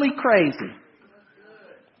 Totally crazy.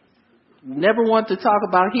 Never want to talk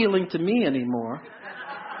about healing to me anymore.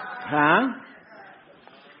 Huh?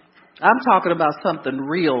 I'm talking about something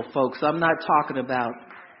real, folks. I'm not talking about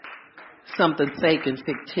something fake and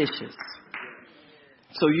fictitious.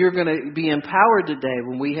 So you're going to be empowered today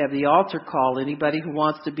when we have the altar call. Anybody who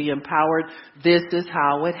wants to be empowered, this is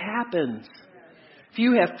how it happens. If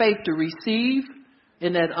you have faith to receive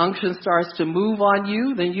and that unction starts to move on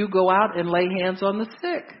you, then you go out and lay hands on the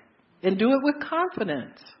sick and do it with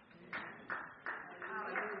confidence.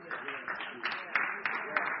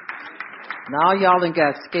 Now y'all done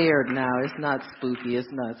got scared now. It's not spooky. It's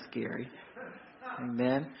not scary.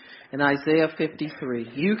 Amen. In Isaiah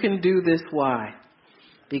 53, you can do this. Why?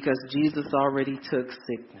 Because Jesus already took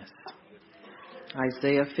sickness.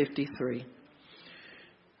 Isaiah 53,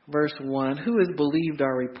 verse 1. Who has believed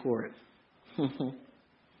our report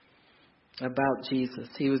about Jesus?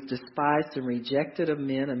 He was despised and rejected of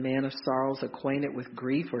men, a man of sorrows, acquainted with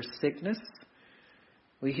grief or sickness.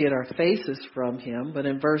 We hid our faces from him. But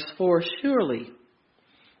in verse 4, surely,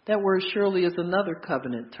 that word surely is another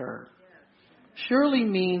covenant term. Surely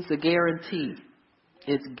means a guarantee.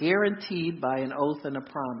 It's guaranteed by an oath and a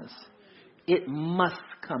promise. It must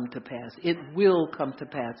come to pass. It will come to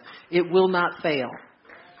pass. It will not fail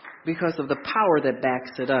because of the power that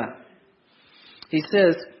backs it up. He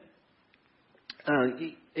says,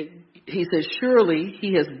 surely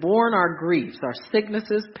he has borne our griefs, our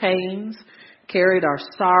sicknesses, pains, carried our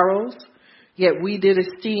sorrows. Yet we did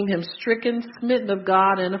esteem him stricken, smitten of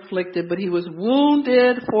God, and afflicted. But he was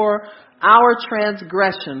wounded for our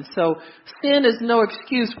transgressions. So sin is no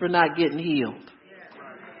excuse for not getting healed.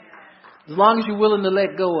 As long as you're willing to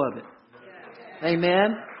let go of it.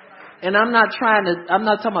 Amen. And I'm not talking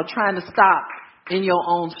about trying to stop in your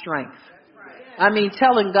own strength. I mean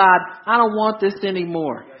telling God, I don't want this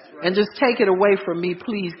anymore. And just take it away from me,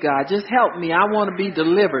 please, God. Just help me. I want to be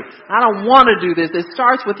delivered. I don't want to do this. It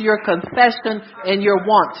starts with your confession and your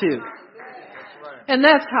want to. And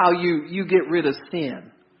that's how you get rid of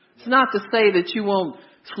sin. It's not to say that you won't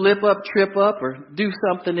slip up, trip up, or do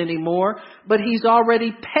something anymore. But he's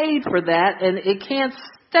already paid for that, and it can't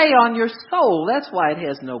stay on your soul. That's why it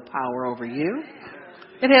has no power over you.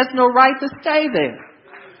 It has no right to stay there.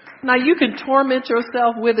 Now, you can torment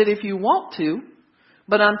yourself with it if you want to.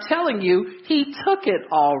 But I'm telling you, he took it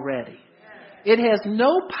already. It has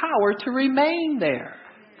no power to remain there.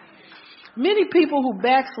 Many people who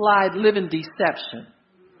backslide live in deception.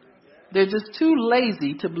 They're just too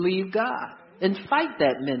lazy to believe God and fight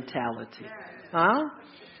that mentality. Huh?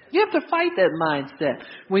 You have to fight that mindset.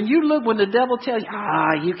 When the devil tells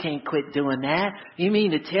you, you can't quit doing that. You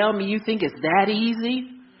mean to tell me you think it's that easy?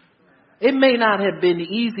 It may not have been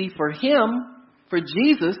easy for him, for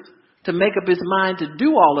Jesus, to make up his mind to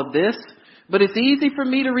do all of this, but it's easy for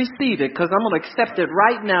me to receive it because I'm going to accept it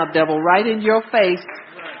right now, devil, right in your face,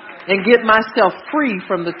 and get myself free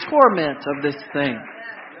from the torment of this thing.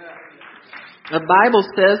 The Bible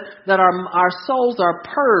says that our souls are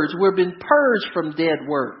purged. We've been purged from dead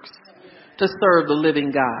works to serve the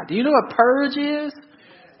living God. Do you know what purge is?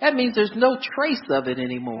 That means there's no trace of it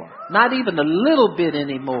anymore. Not even a little bit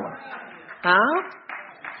anymore. Huh?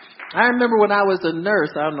 I remember when I was a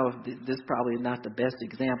nurse, I don't know if this is probably not the best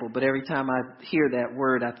example, but every time I hear that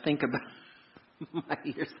word, I think about my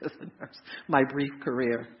years as a nurse, my brief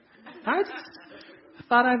career. I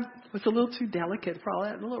thought I was a little too delicate for all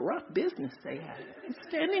that. A little rough business they had.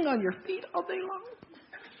 Standing on your feet all day long.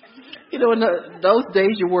 You know, in those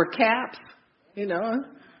days you wore caps. You know,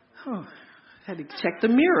 had to check the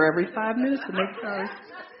mirror every 5 minutes to make sure.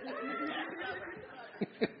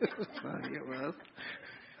 It was.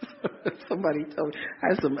 Somebody told me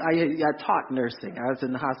I taught nursing. I was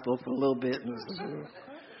in the hospital for a little bit, and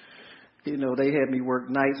you know, they had me work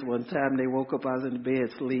nights one time. They woke up, I was in the bed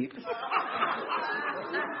asleep.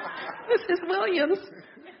 Mrs. Williams,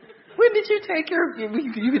 when did you take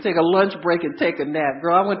you could take a lunch break and take a nap.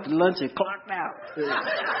 Girl, I went to lunch and clocked out.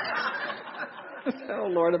 I said, oh,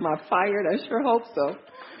 Lord, am I fired? I sure hope so.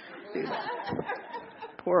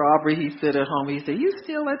 Poor Aubrey, he said at home, he said, you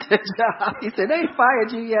still at that job? He said, they ain't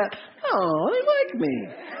fired you yet. Oh, they like me.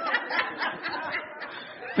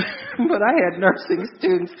 But I had nursing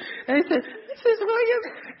students, and they said, Mrs. Williams,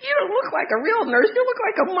 you don't look like a real nurse. You look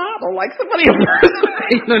like a model, like somebody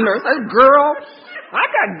impersonating a nurse. I said, girl, I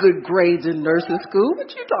got good grades in nursing school. What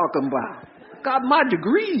you talking about? Got my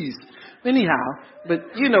degrees. Anyhow,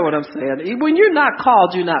 but you know what I'm saying. When you're not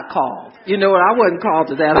called, you're not called. You know what? I wasn't called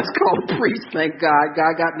to that. I was called a priest, thank God.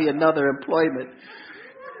 God got me another employment.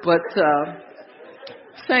 But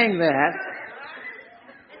saying that,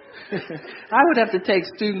 I would have to take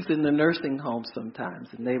students in the nursing home sometimes,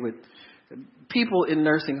 and people in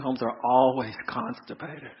nursing homes are always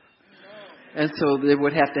constipated. And so they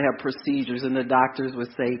would have to have procedures, and the doctors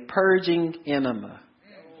would say, purging enema.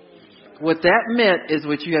 What that meant is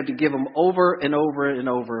what you had to give them over and over and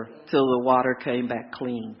over till the water came back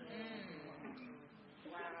clean.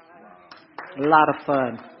 A lot of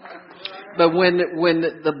fun. But when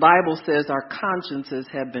the Bible says our consciences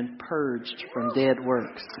have been purged from dead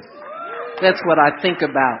works, that's what I think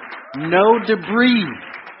about. No debris.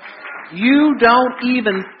 You don't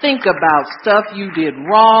even think about stuff you did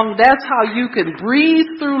wrong. That's how you can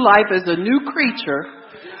breathe through life as a new creature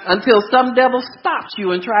until some devil stops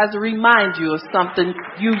you and tries to remind you of something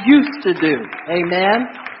you used to do. Amen?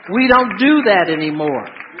 We don't do that anymore.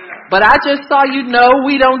 But I just saw you know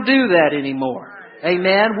we don't do that anymore.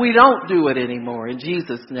 Amen? We don't do it anymore in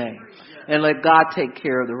Jesus' name. And let God take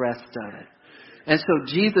care of the rest of it. And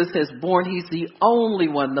so Jesus has borne, he's the only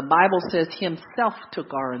one. The Bible says himself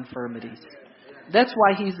took our infirmities. That's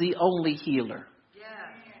why he's the only healer.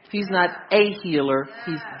 He's not a healer,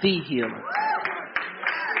 he's the healer.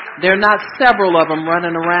 There are not several of them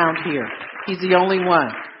running around here. He's the only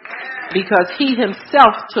one. Because he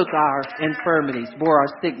himself took our infirmities, bore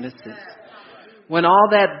our sicknesses. When all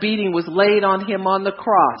that beating was laid on him on the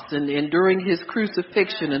cross and during his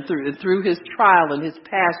crucifixion and through his trial and his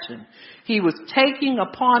passion, he was taking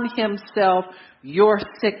upon himself your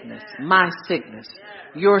sickness, my sickness,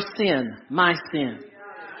 your sin, my sin.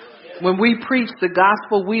 When we preach the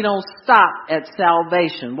gospel, we don't stop at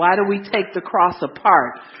salvation. Why do we take the cross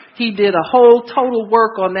apart? He did a whole total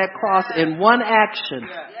work on that cross in one action.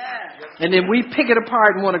 And then we pick it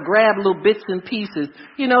apart and want to grab little bits and pieces.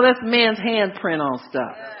 You know, that's man's handprint on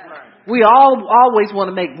stuff. We always want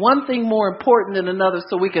to make one thing more important than another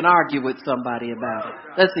so we can argue with somebody about it.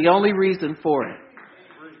 That's the only reason for it.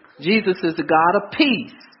 Jesus is the God of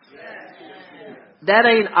peace. That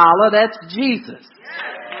ain't Allah, that's Jesus.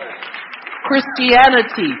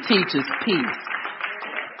 Christianity teaches peace.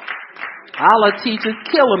 Allah teaches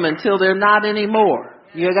kill them until they're not anymore.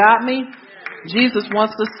 You got me? Jesus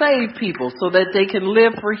wants to save people so that they can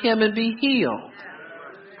live for him and be healed.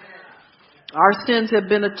 Our sins have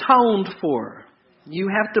been atoned for. You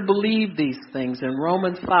have to believe these things in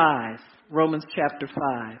Romans chapter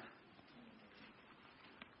 5.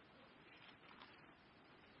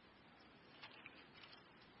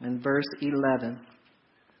 And verse 11.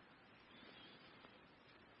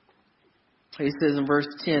 He says in verse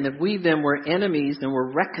 10, if we then were enemies and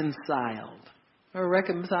were reconciled. What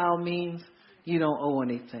reconcile means? You don't owe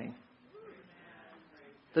anything.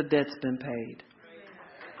 The debt's been paid.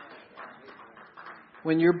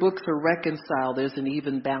 When your books are reconciled, there's an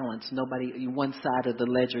even balance. One side of the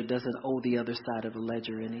ledger doesn't owe the other side of the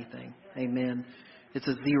ledger anything. Amen. It's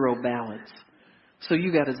a zero balance. So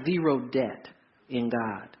you got a zero debt in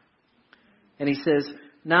God. And he says,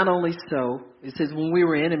 not only so, it says when we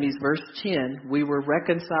were enemies, verse 10, we were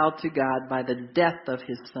reconciled to God by the death of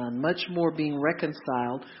his son. Much more being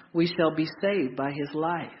reconciled, we shall be saved by his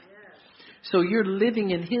life. So you're living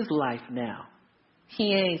in his life now.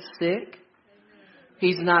 He ain't sick.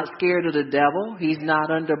 He's not scared of the devil. He's not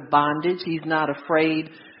under bondage. He's not afraid,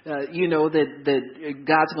 that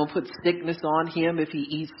God's going to put sickness on him if he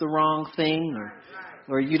eats the wrong thing,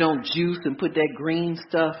 or you don't juice and put that green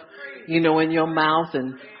stuff, in your mouth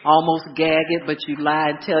and almost gag it, but you lie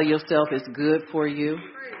and tell yourself it's good for you.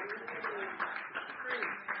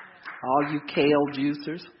 All you kale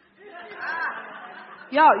juicers.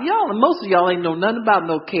 Y'all, most of y'all ain't know nothing about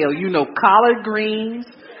no kale. You know collard greens.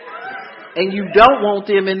 And you don't want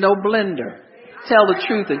them in no blender. Tell the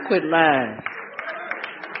truth and quit lying.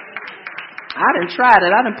 I done tried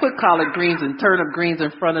it. I done put collard greens and turnip greens in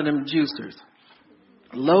front of them juicers.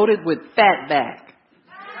 Loaded with fat back.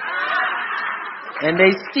 And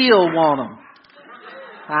they still want them.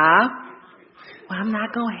 Huh? Well, I'm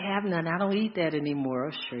not going to have none. I don't eat that anymore.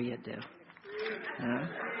 Oh, sure you do. Huh?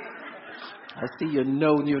 I see your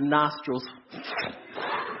nose, your nostrils.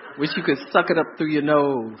 Wish you could suck it up through your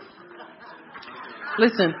nose.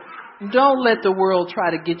 Listen, don't let the world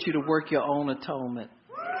try to get you to work your own atonement.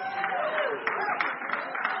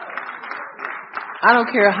 I don't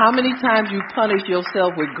care how many times you punish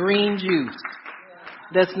yourself with green juice.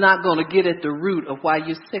 That's not going to get at the root of why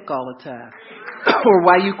you're sick all the time. Or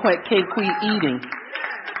why you can't quit eating.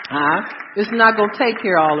 It's not going to take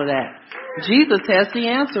care of all of that. Jesus has the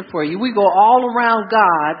answer for you. We go all around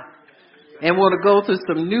God and want to go through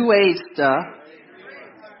some new age stuff.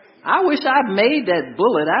 I wish I'd made that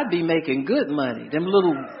bullet. I'd be making good money. Them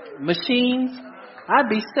little machines, I'd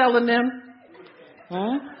be selling them.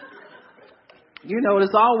 There's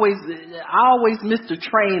I always miss the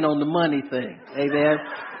train on the money thing. Amen.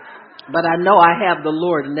 But I know I have the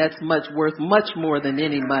Lord, and that's worth much more than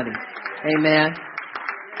any money. Amen.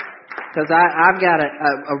 Because I've got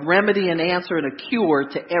a remedy, an answer, and a cure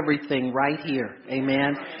to everything right here.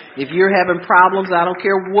 Amen. If you're having problems, I don't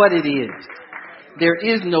care what it is. There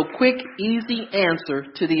is no quick, easy answer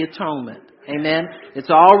to the atonement. Amen. It's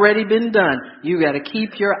already been done. You got to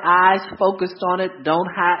keep your eyes focused on it. Don't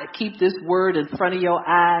keep this word in front of your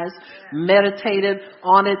eyes. Meditate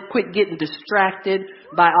on it. Quit getting distracted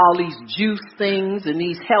by all these juice things and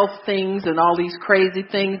these health things and all these crazy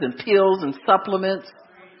things and pills and supplements.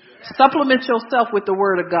 Supplement yourself with the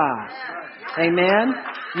word of God. Amen.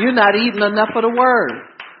 You're not eating enough of the word.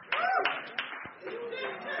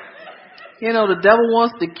 The devil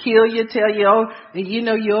wants to kill you, tell you,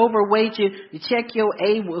 you're overweight, you check your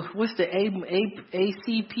what's the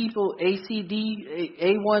AC people, ACD,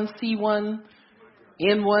 A1, C1,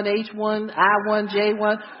 N1, H1, I1,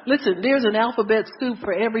 J1. Listen, there's an alphabet soup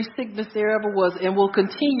for every sickness there ever was and will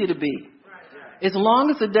continue to be. As long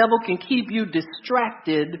as the devil can keep you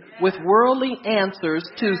distracted with worldly answers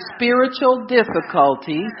to spiritual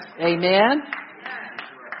difficulties, amen?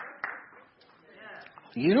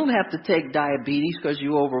 You don't have to take diabetes because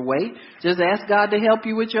you're overweight. Just ask God to help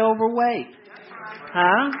you with your overweight.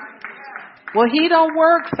 Well, he don't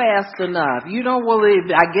work fast enough.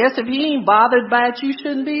 I guess if he ain't bothered by it, you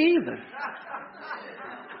shouldn't be either.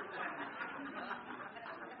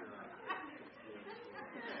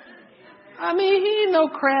 He ain't no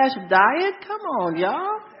crash diet. Come on,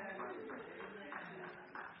 y'all.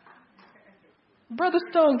 Brother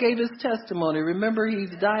Stone gave his testimony. Remember, he's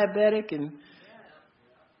diabetic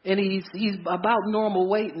and he's about normal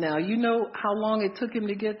weight now. You know how long it took him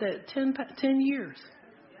to get that? 10 years.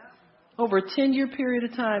 Over a 10-year period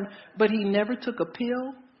of time. But he never took a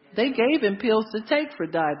pill. They gave him pills to take for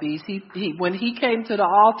diabetes. When he came to the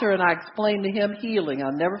altar and I explained to him healing,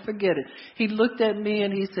 I'll never forget it. He looked at me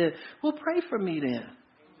and he said, well, pray for me then.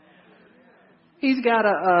 He's got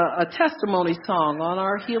a testimony song on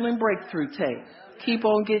our Healing Breakthrough tape. Keep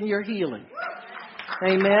on getting your healing.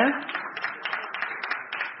 Amen.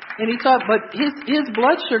 And he thought, but his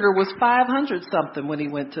blood sugar was 500 something when he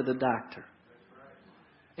went to the doctor.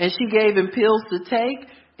 And she gave him pills to take.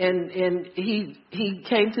 And he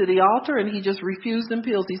came to the altar and he just refused them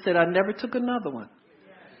pills. He said, I never took another one.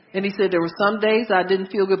 And he said, there were some days I didn't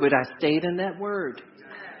feel good, but I stayed in that word.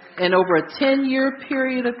 And over a 10-year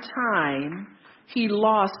period of time, he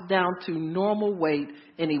lost down to normal weight,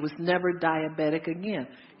 and he was never diabetic again.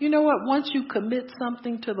 You know what? Once you commit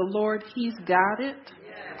something to the Lord, he's got it.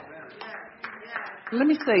 Let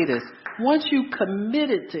me say this. Once you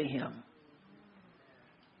commit it to him,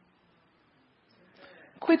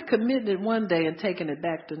 quit committing it one day and taking it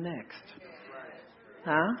back the next.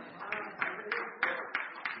 Huh?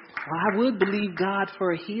 Well, I would believe God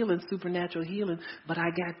for a healing, supernatural healing, but I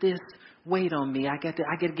got this weight on me. I got to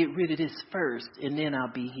get rid of this first, and then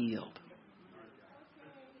I'll be healed.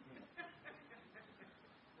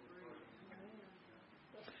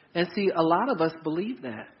 And see, a lot of us believe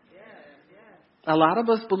that. A lot of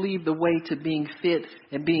us believe the way to being fit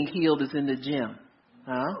and being healed is in the gym.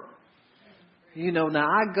 Huh? You know, now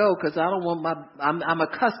I go because I don't want I'm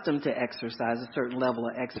accustomed to exercise, a certain level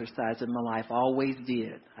of exercise in my life. I always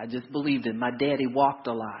did. I just believed it. My daddy walked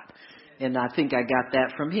a lot. And I think I got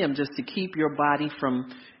that from him, just to keep your body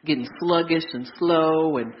from getting sluggish and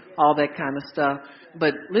slow and all that kind of stuff.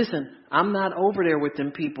 But listen, I'm not over there with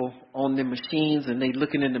them people on the machines and they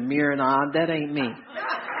looking in the mirror and all. That ain't me.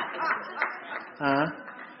 Huh?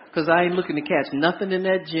 Because I ain't looking to catch nothing in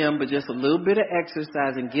that gym but just a little bit of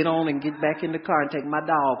exercise and get on and get back in the car and take my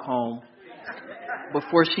dog home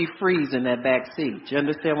before she freezes in that back seat. You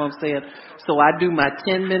understand what I'm saying? So I do my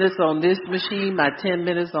 10 minutes on this machine, my 10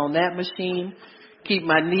 minutes on that machine, keep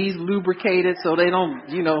my knees lubricated so they don't,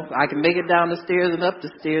 you know, I can make it down the stairs and up the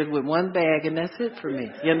stairs with one bag, and that's it for me.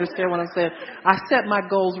 You understand what I'm saying? I set my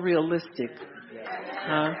goals realistic.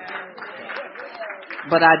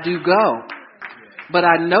 But I do go. But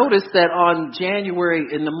I noticed that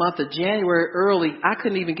in the month of January early, I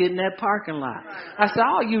couldn't even get in that parking lot. I said,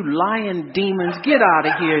 all you lying demons, get out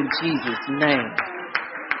of here in Jesus' name.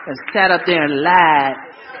 And sat up there and lied,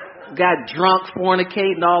 got drunk,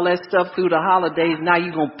 fornicating, all that stuff through the holidays. Now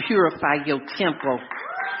you're going to purify your temple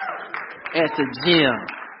at the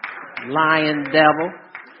gym. Lying devil.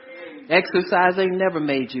 Exercise ain't never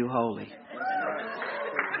made you holy.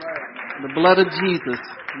 The blood of Jesus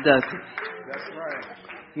does it.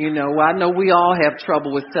 You know, I know we all have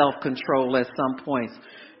trouble with self-control at some points.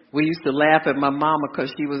 We used to laugh at my mama because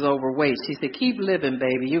she was overweight. She said, keep living,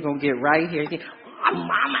 baby. You're going to get right here.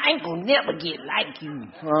 Mama, I ain't going to never get like you.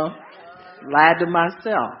 Huh? Lied to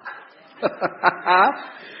myself.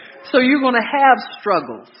 So you're going to have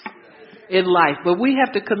struggles in life, but we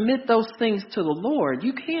have to commit those things to the Lord.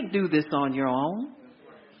 You can't do this on your own.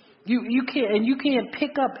 You can't, and you can't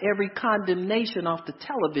pick up every condemnation off the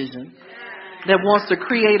television that wants to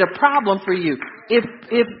create a problem for you.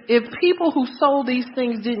 If people who sold these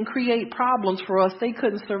things didn't create problems for us, they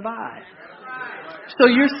couldn't survive. So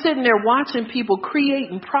you're sitting there watching people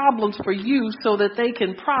creating problems for you so that they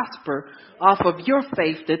can prosper off of your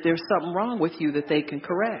faith that there's something wrong with you that they can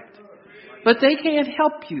correct. But they can't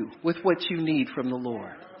help you with what you need from the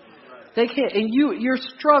Lord. They can't, and your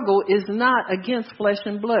struggle is not against flesh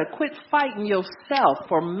and blood. Quit fighting yourself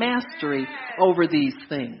for mastery over these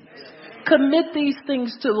things. Commit these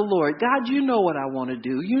things to the Lord. God, you know what I want to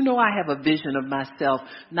do. You know I have a vision of myself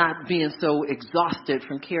not being so exhausted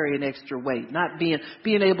from carrying extra weight, not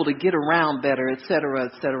being able to get around better, et cetera,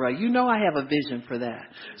 et cetera. You know I have a vision for that.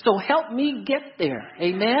 So help me get there.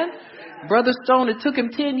 Amen? Brother Stone, it took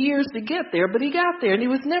him 10 years to get there, but he got there, and he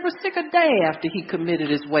was never sick a day after he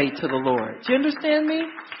committed his way to the Lord. Do you understand me?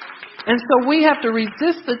 And so we have to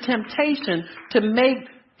resist the temptation to make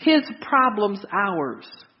his problems ours.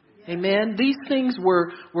 Amen. These things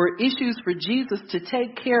were issues for Jesus to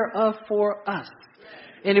take care of for us.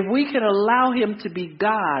 And if we can allow him to be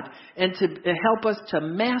God and to help us to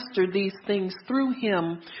master these things through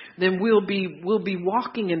him, then we'll be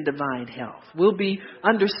walking in divine health. We'll be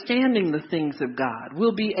understanding the things of God.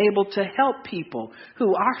 We'll be able to help people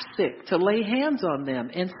who are sick, to lay hands on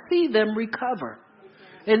them and see them recover.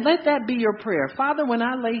 And let that be your prayer. Father, when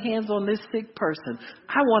I lay hands on this sick person,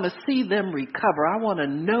 I want to see them recover. I want to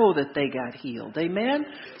know that they got healed. Amen?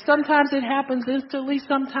 Sometimes it happens instantly.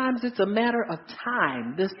 Sometimes it's a matter of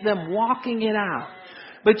time. This them walking it out.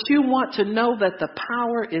 But you want to know that the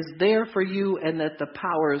power is there for you and that the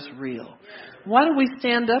power is real. Why don't we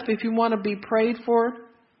stand up if you want to be prayed for?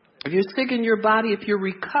 If you're sick in your body, if you're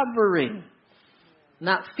recovering,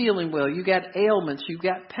 not feeling well, you got ailments, you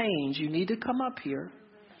got pains, you need to come up here.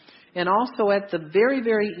 And also at the very,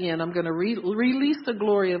 very end, I'm going to release the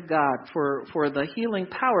glory of God for the healing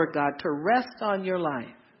power of God to rest on your life.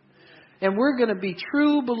 And we're going to be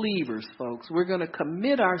true believers, folks. We're going to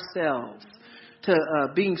commit ourselves to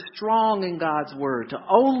being strong in God's word, to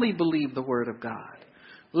only believe the word of God.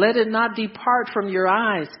 Let it not depart from your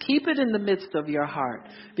eyes. Keep it in the midst of your heart,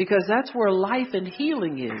 because that's where life and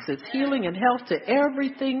healing is. It's healing and health to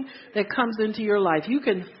everything that comes into your life. You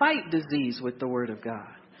can fight disease with the Word of God.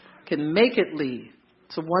 Can make it leave.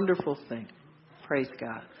 It's a wonderful thing. Praise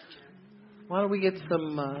God. Why don't we get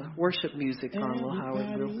some worship music on, Will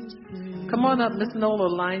Howard? Come on up. Miss Nola,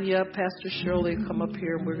 line you up. Pastor Shirley, come up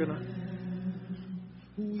here and we're going to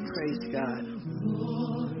praise God.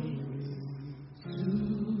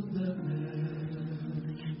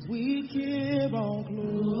 We give all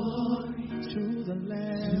glory to the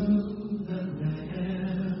Lamb.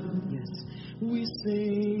 Yes, we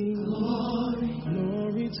sing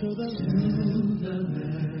glory to the Lamb.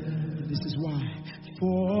 This is why.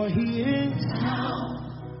 For He is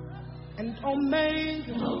and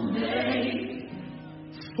Omega,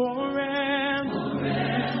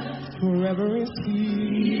 forever is He,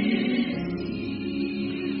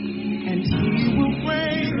 and He will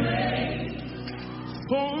reign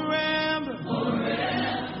forever.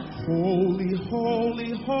 Holy,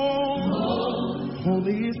 holy,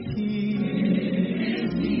 holy is He.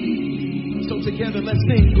 So together let's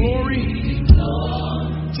sing glory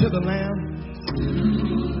to the Lamb.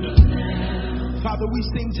 Father, we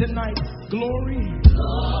sing tonight, glory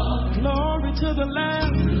to the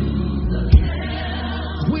Lamb.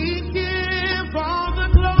 We give all the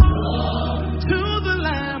glory to the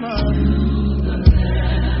Lamb.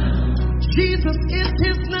 Jesus is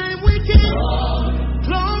His name. We give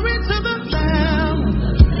glory to the Lamb.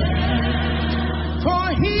 For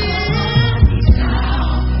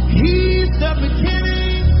He's the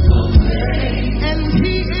beginning, and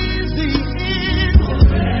He is the end.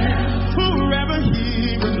 Forever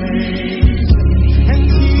He remains, and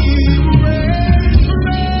He reigns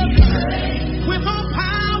forever with all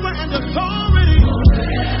power and authority.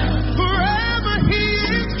 Forever He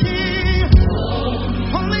is King.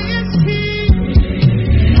 Holy is He.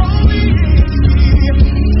 Holy is He.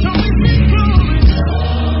 So we sing glory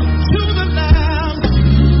to the Lamb.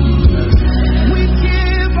 We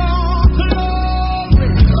give all glory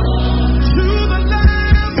to the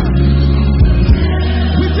Lamb.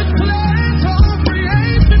 We declare to all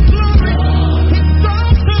creation glory. It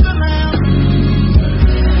goes to the Lamb.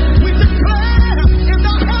 We declare in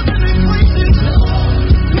the heavenly places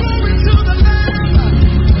glory to the Lamb.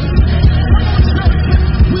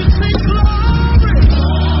 We sing glory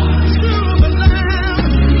to the Lamb.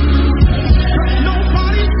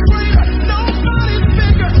 Nobody's greater, nobody's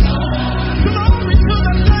bigger. Glory to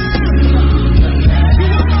the Lamb. You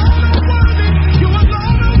alone are worthy. You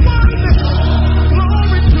alone are worthy.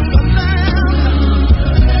 Glory to the Lamb.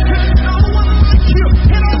 There's no one like you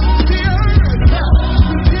in all the earth.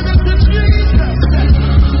 We give it to Jesus.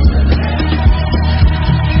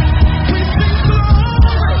 We sing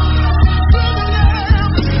glory to the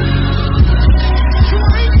Lamb.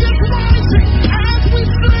 Strength is rising as we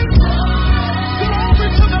sing glory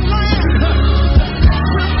to the Lamb.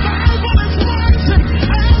 Revival is rising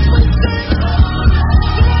as we sing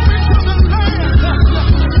glory to the Lamb. The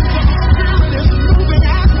Spirit is moving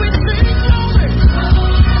as we sing glory.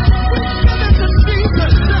 We give it to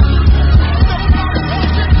Jesus. Nobody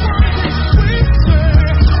else is worthy. We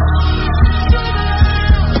sing to the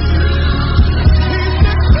Lamb. He's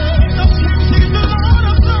the King of kings. He's the Lord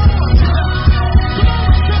of lords.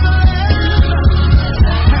 Glory to the Lamb.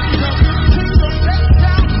 And till His kingdom let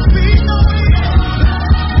down be no end.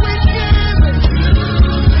 We give it.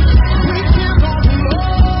 We give all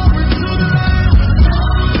glory to the Lamb.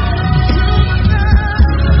 To the Lamb.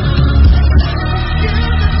 Give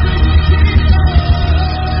it to Jesus.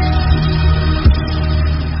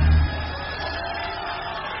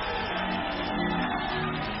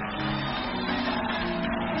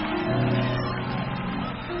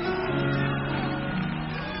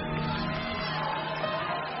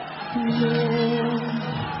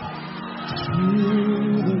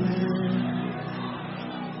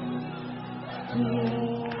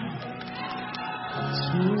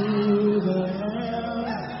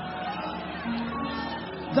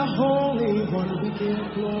 The Holy One, we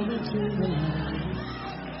give glory to the Lamb.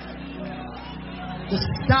 The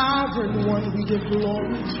Sovereign One, we give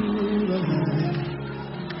glory to the Lamb.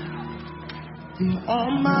 The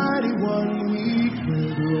Almighty One, we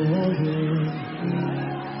give glory.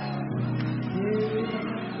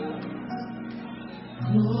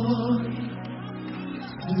 Glory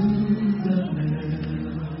to the Lamb.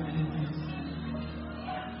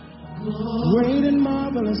 Great and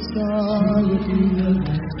marvelous are you,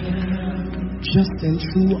 just and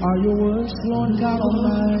true are your words, Lord God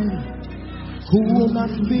Almighty. Who will not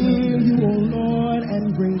fear you, O Lord,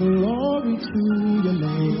 and bring glory to your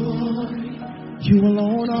name? You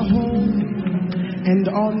alone are holy, and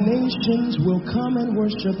all nations will come and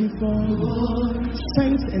worship before you.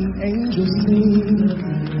 Saints and angels sing,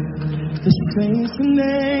 the saints and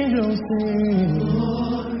angels sing,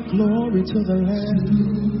 glory to the Lamb.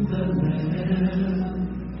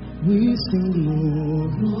 We sing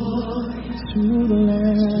glory to the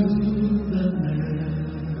Lamb.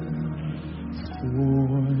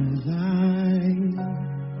 For thine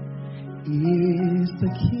is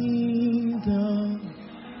the kingdom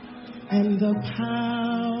and the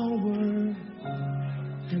power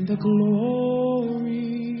and the glory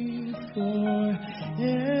forever.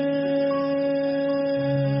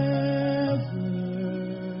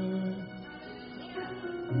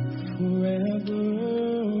 Forever.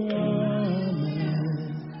 Amen.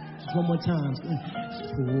 Just one more time.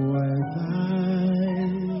 For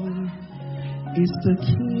thine is the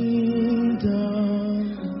kingdom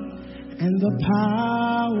and the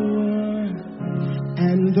power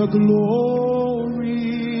and the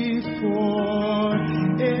glory forever.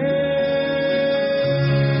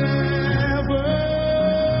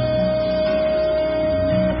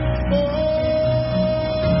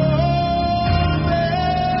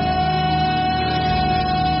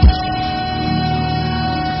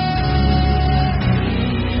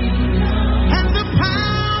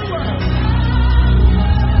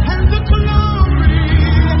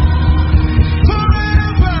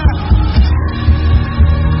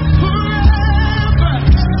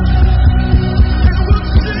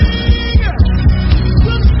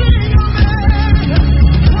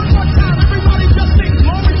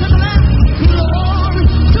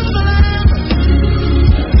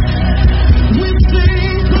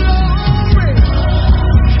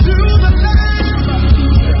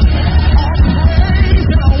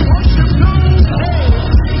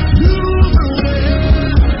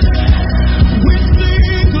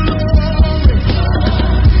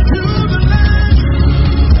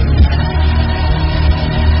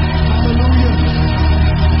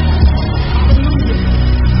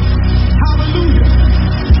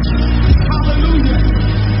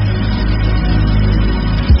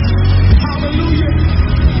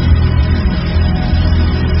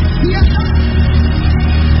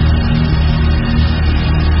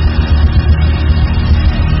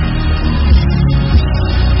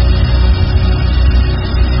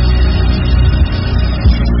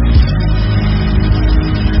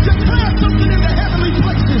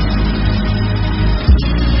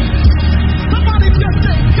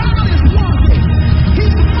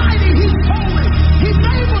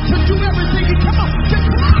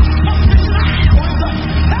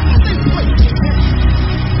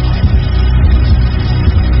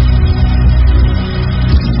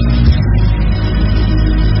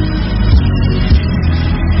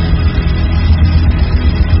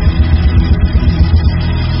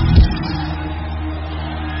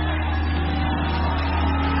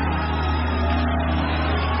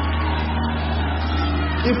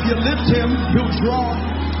 If you lift him, he'll draw.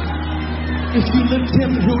 If you lift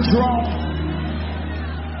him, he'll draw.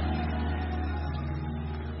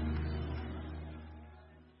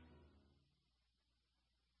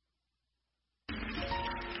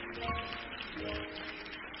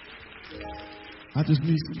 I just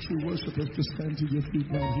need some true worshipers to stand to your feet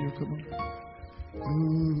right here. Come on.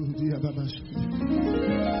 Ooh,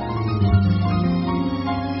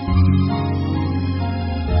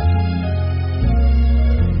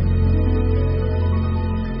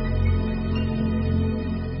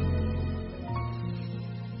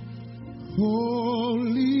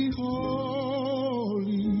 holy,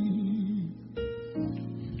 holy,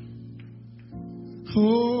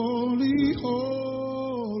 holy,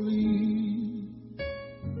 holy,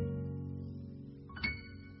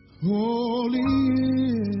 holy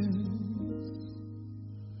is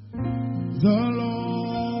the Lord.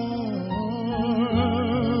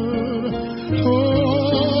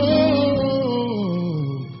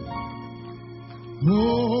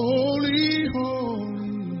 Holy,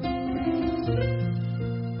 holy,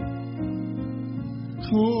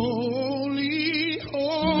 holy,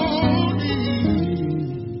 holy.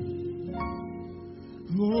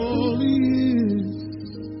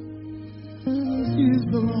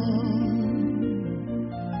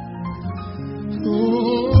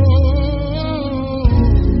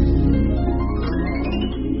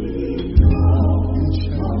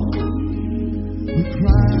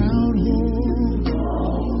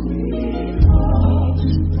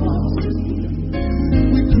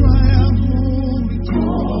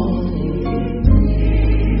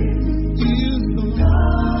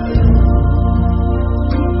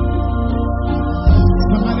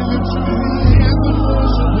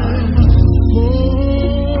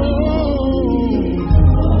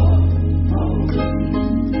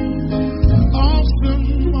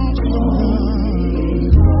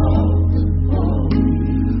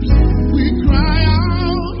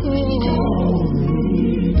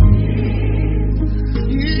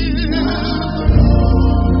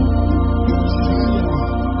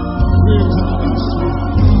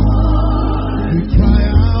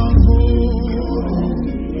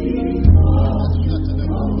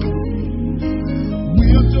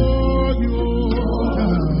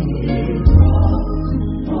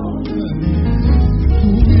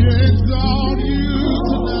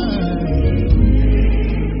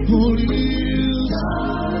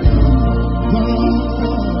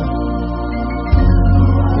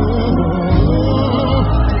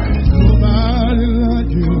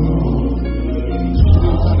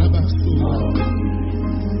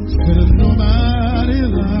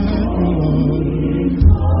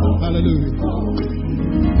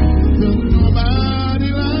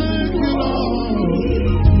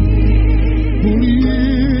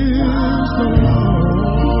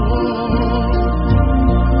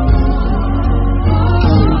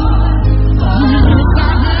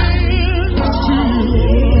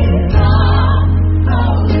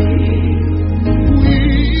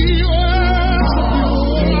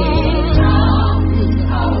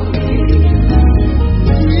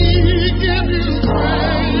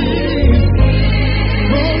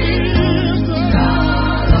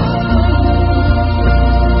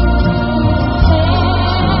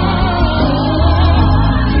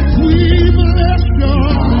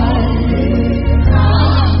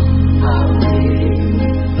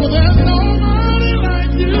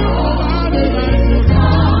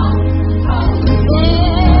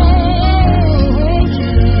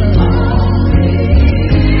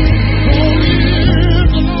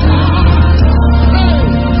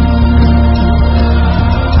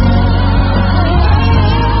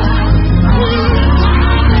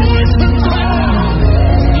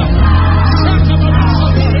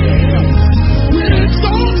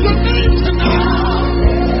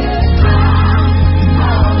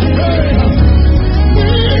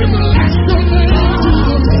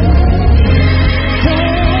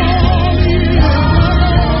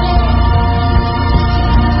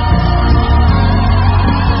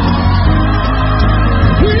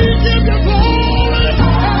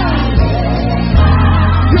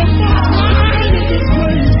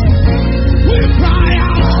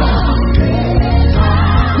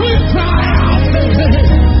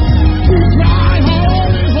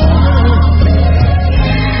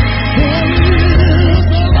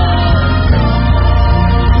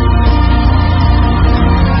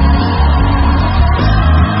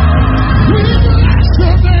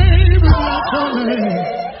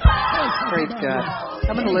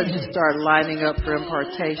 I'm going to let you start lining up for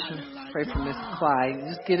impartation. Pray for Miss Clyde.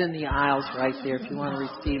 Just get in the aisles right there if you want to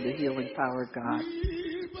receive the healing power of God.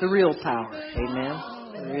 The real power. Amen.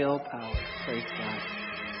 The real power. Praise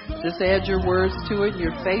God. Just add your words to it,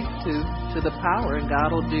 your faith to the power, and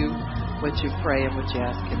God will do what you pray and what you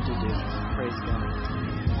ask Him to do. Praise God.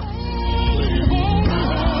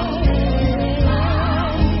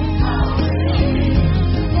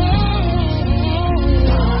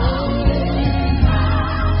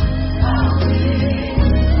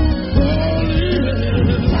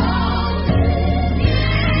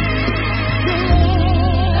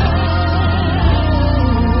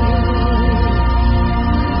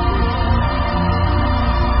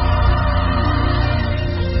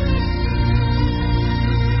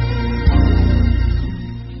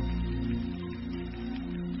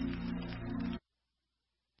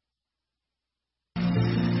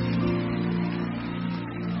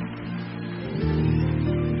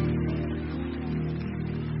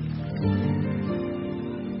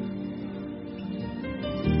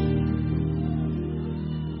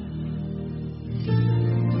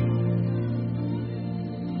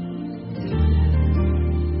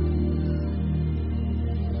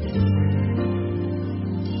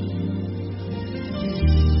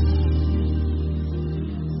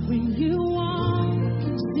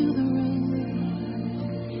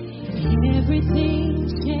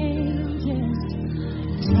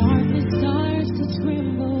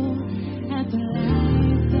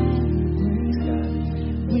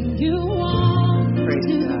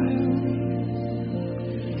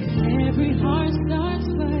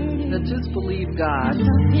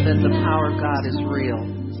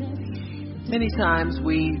 Many times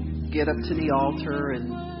we get up to the altar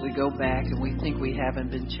and we go back and we think we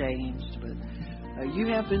haven't been changed, but you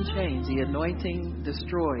have been changed. The anointing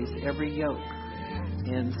destroys every yoke.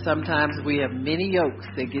 And sometimes we have many yokes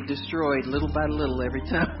that get destroyed little by little every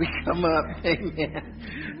time we come up.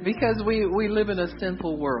 Amen. Because we live in a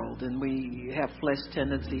sinful world and we have flesh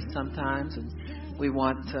tendencies sometimes, and we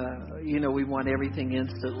want, we want everything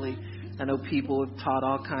instantly. I know people have taught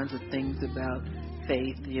all kinds of things about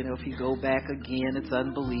faith. If you go back again, it's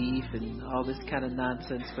unbelief and all this kind of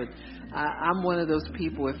nonsense. But I'm one of those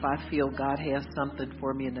people, if I feel God has something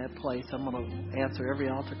for me in that place, I'm going to answer every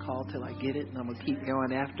altar call till I get it, and I'm going to keep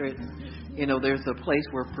going after it. And, there's a place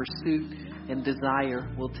where pursuit and desire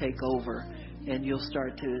will take over, and you'll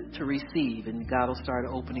start to receive, and God will start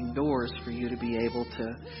opening doors for you to be able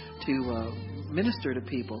to minister to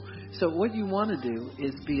people. So what you want to do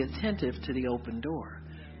is be attentive to the open door.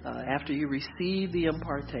 After you receive the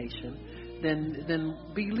impartation, then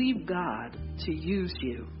believe God to use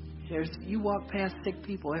you. You walk past sick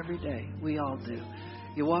people every day. We all do.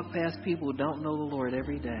 You walk past people who don't know the Lord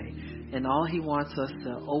every day, and all He wants us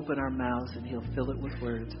to open our mouths and He'll fill it with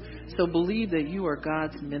words. So believe that you are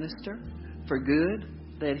God's minister for good,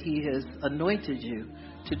 that He has anointed you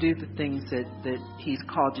to do the things that He's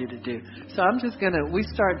called you to do. So I'm just we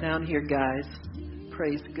start down here, guys.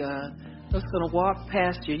 Praise God. I'm just going to walk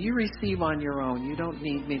past you. You receive on your own. You don't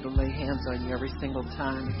need me to lay hands on you every single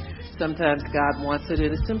time. Sometimes God wants it,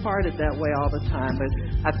 and it's imparted that way all the time. But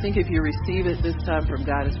I think if you receive it this time from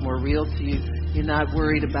God, it's more real to you. You're not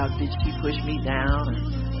worried about, did she push me down?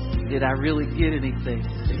 Or did I really get anything?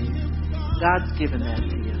 See? God's given that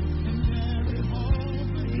to you.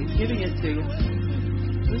 He's giving it to you.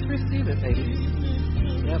 Just receive it, baby.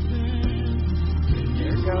 Yep.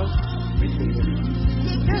 There it goes. Receive it.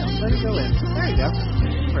 Yeah, let it go in. There you go.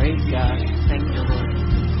 Praise God. Thank you, Lord.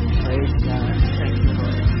 Praise God. Thank you,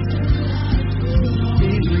 Lord.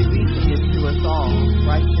 He's releasing it to us all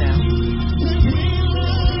right now.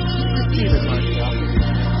 Receive it, Marcel.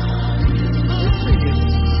 It's for you.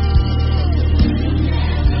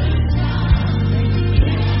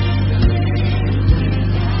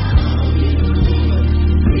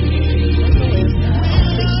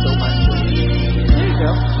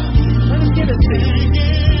 Give it to you.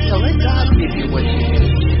 So let God give you what you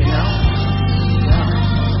need,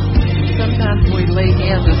 Sometimes we lay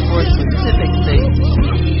hands for specific things.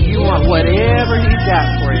 You want whatever He's got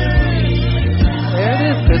for you. There it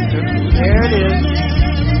is, sister. There it is.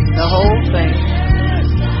 The whole thing.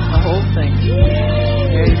 The whole thing.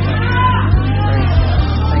 There you go. Praise God.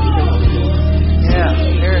 Thank you, Lord. Yeah,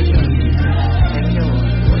 there it is. Thank you, Lord.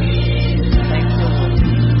 Thank you, Lord.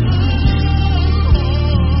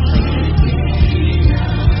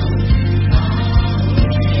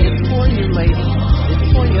 It's for you, lady. It's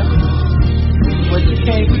for you. It's what you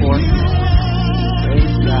came for.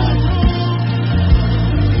 Praise God.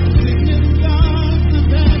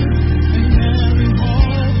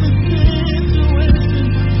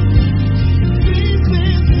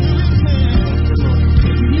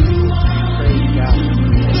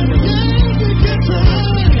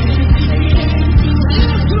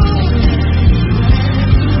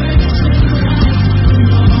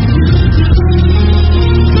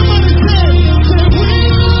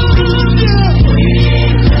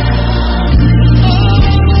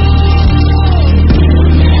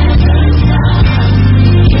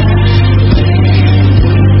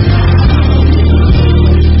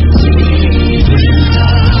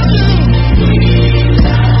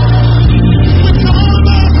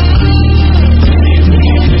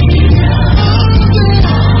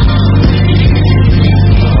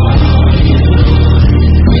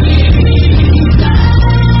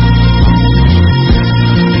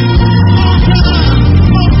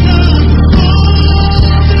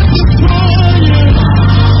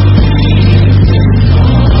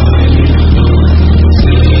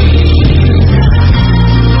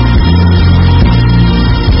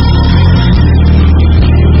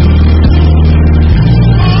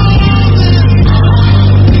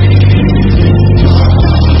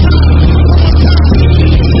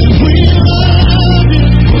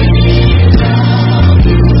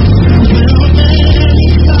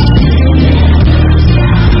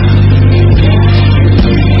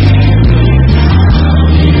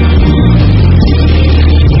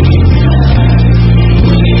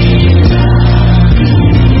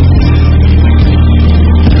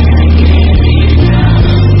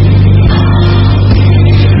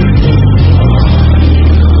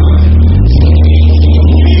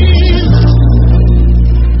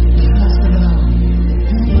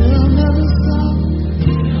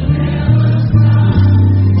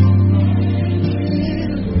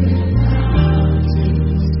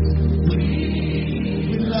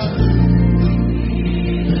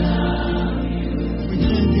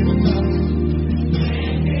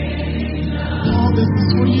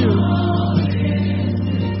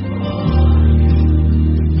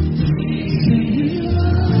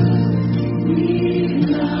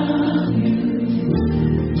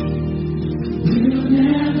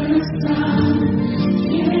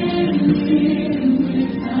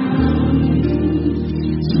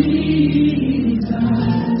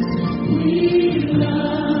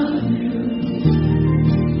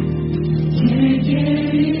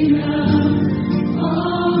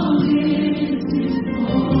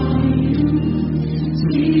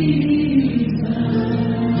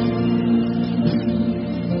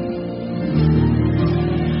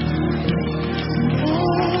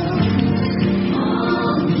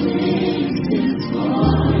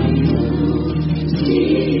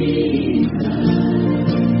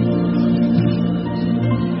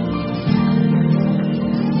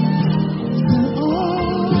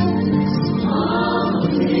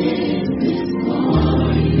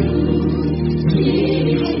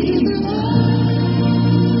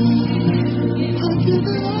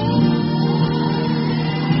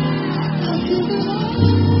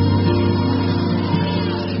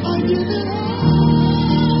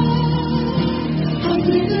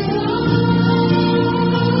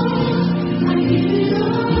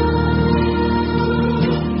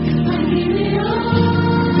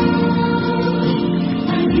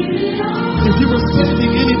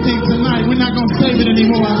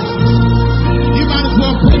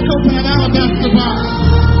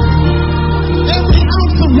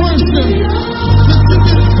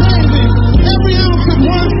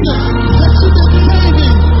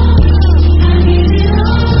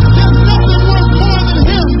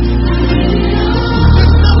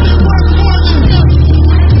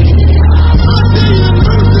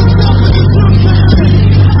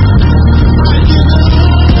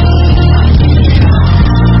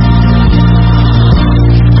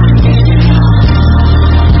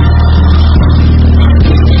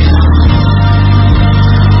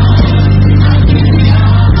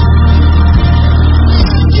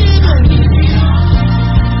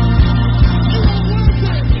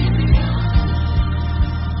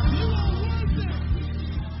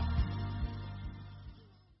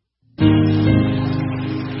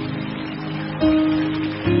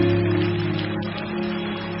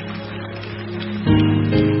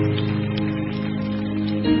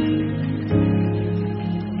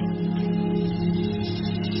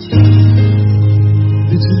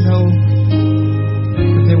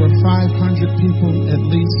 500 people at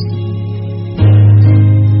least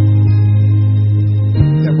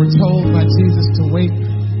that were told by Jesus to wait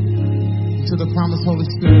until the promised Holy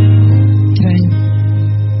Spirit came.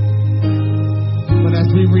 But as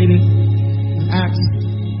we read it in Acts,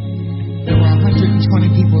 there were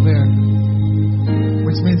 120 people there,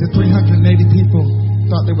 which means that 380 people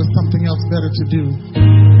thought there was something else better to do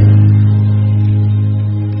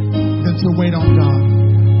than to wait on God.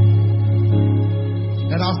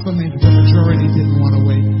 That also means the majority didn't want to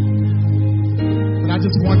wait. But I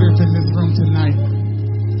just wonder if in this room tonight,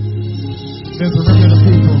 there's a remnant of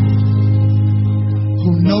people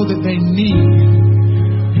who know that they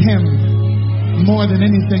need Him more than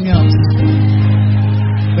anything else,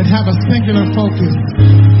 that have a singular focus,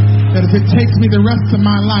 that if it takes me the rest of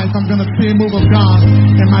my life, I'm going to see a move of God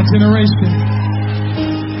in my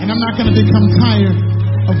generation. And I'm not going to become tired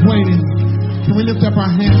of waiting. Can we lift up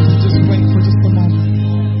our hands and just wait for just a moment?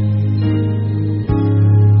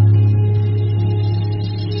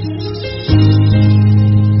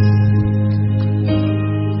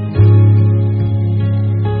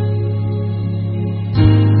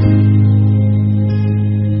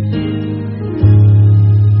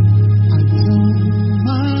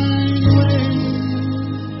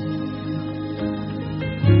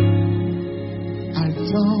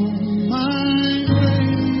 Don't mind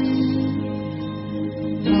waiting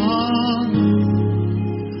on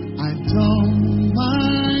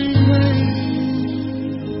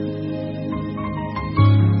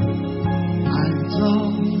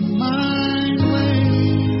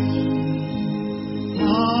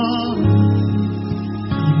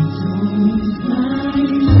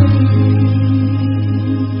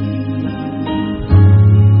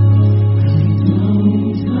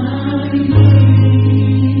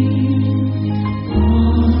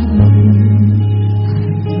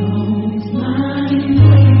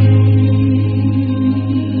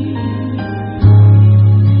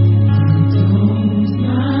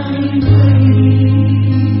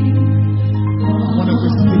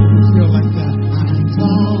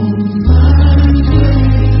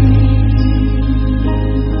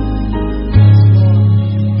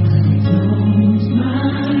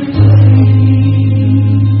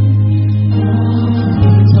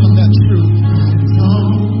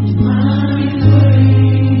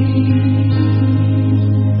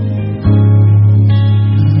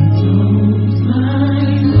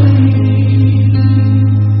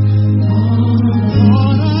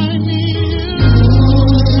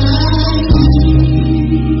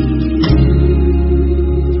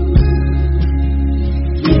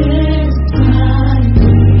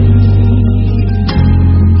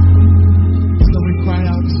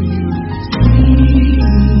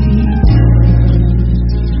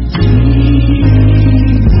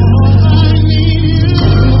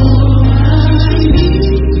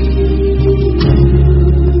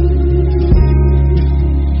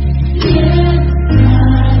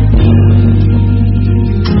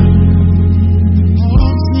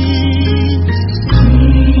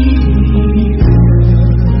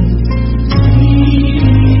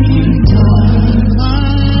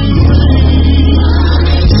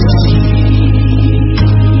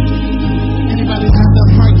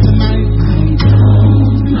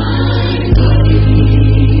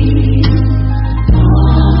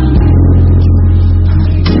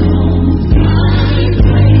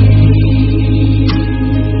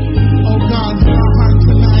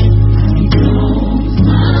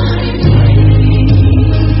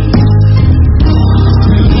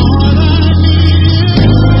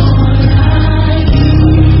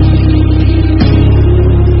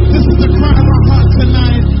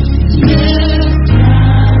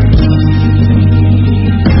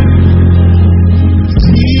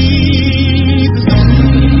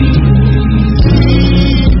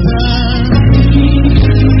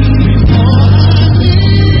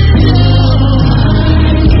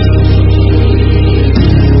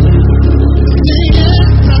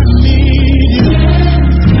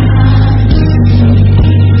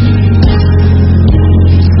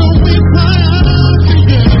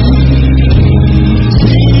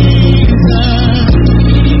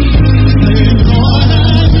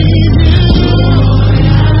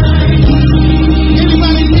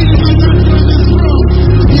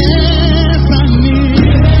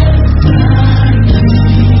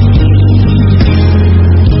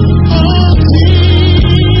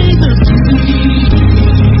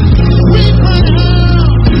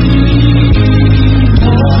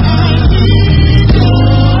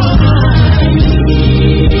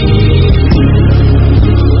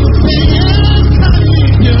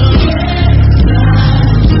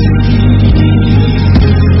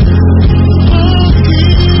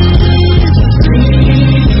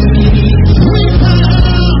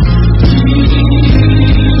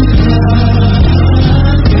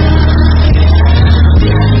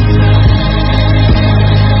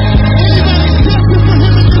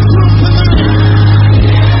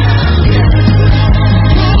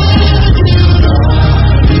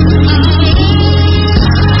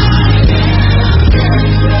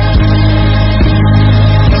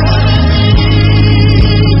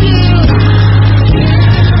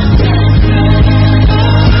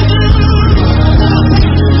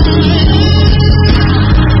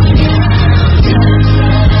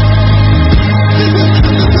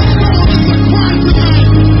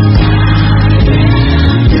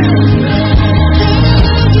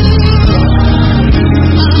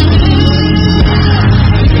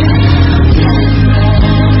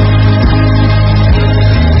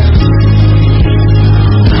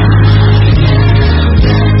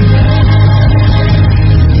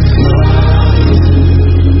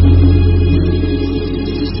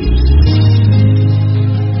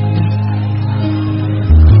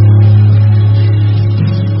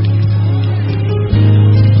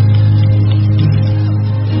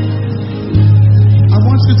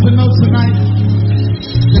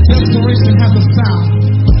sound.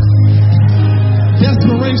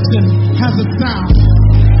 Desperation has a sound.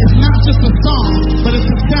 It's not just a song, but it's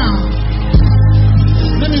a sound.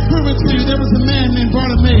 Let me prove it to you. There was a man named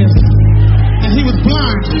Bartimaeus, and he was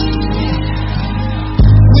blind.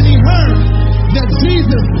 When he heard that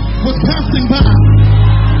Jesus was passing by,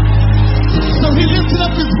 so he lifted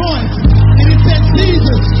up his voice, and he said,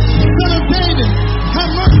 Jesus, Son of David,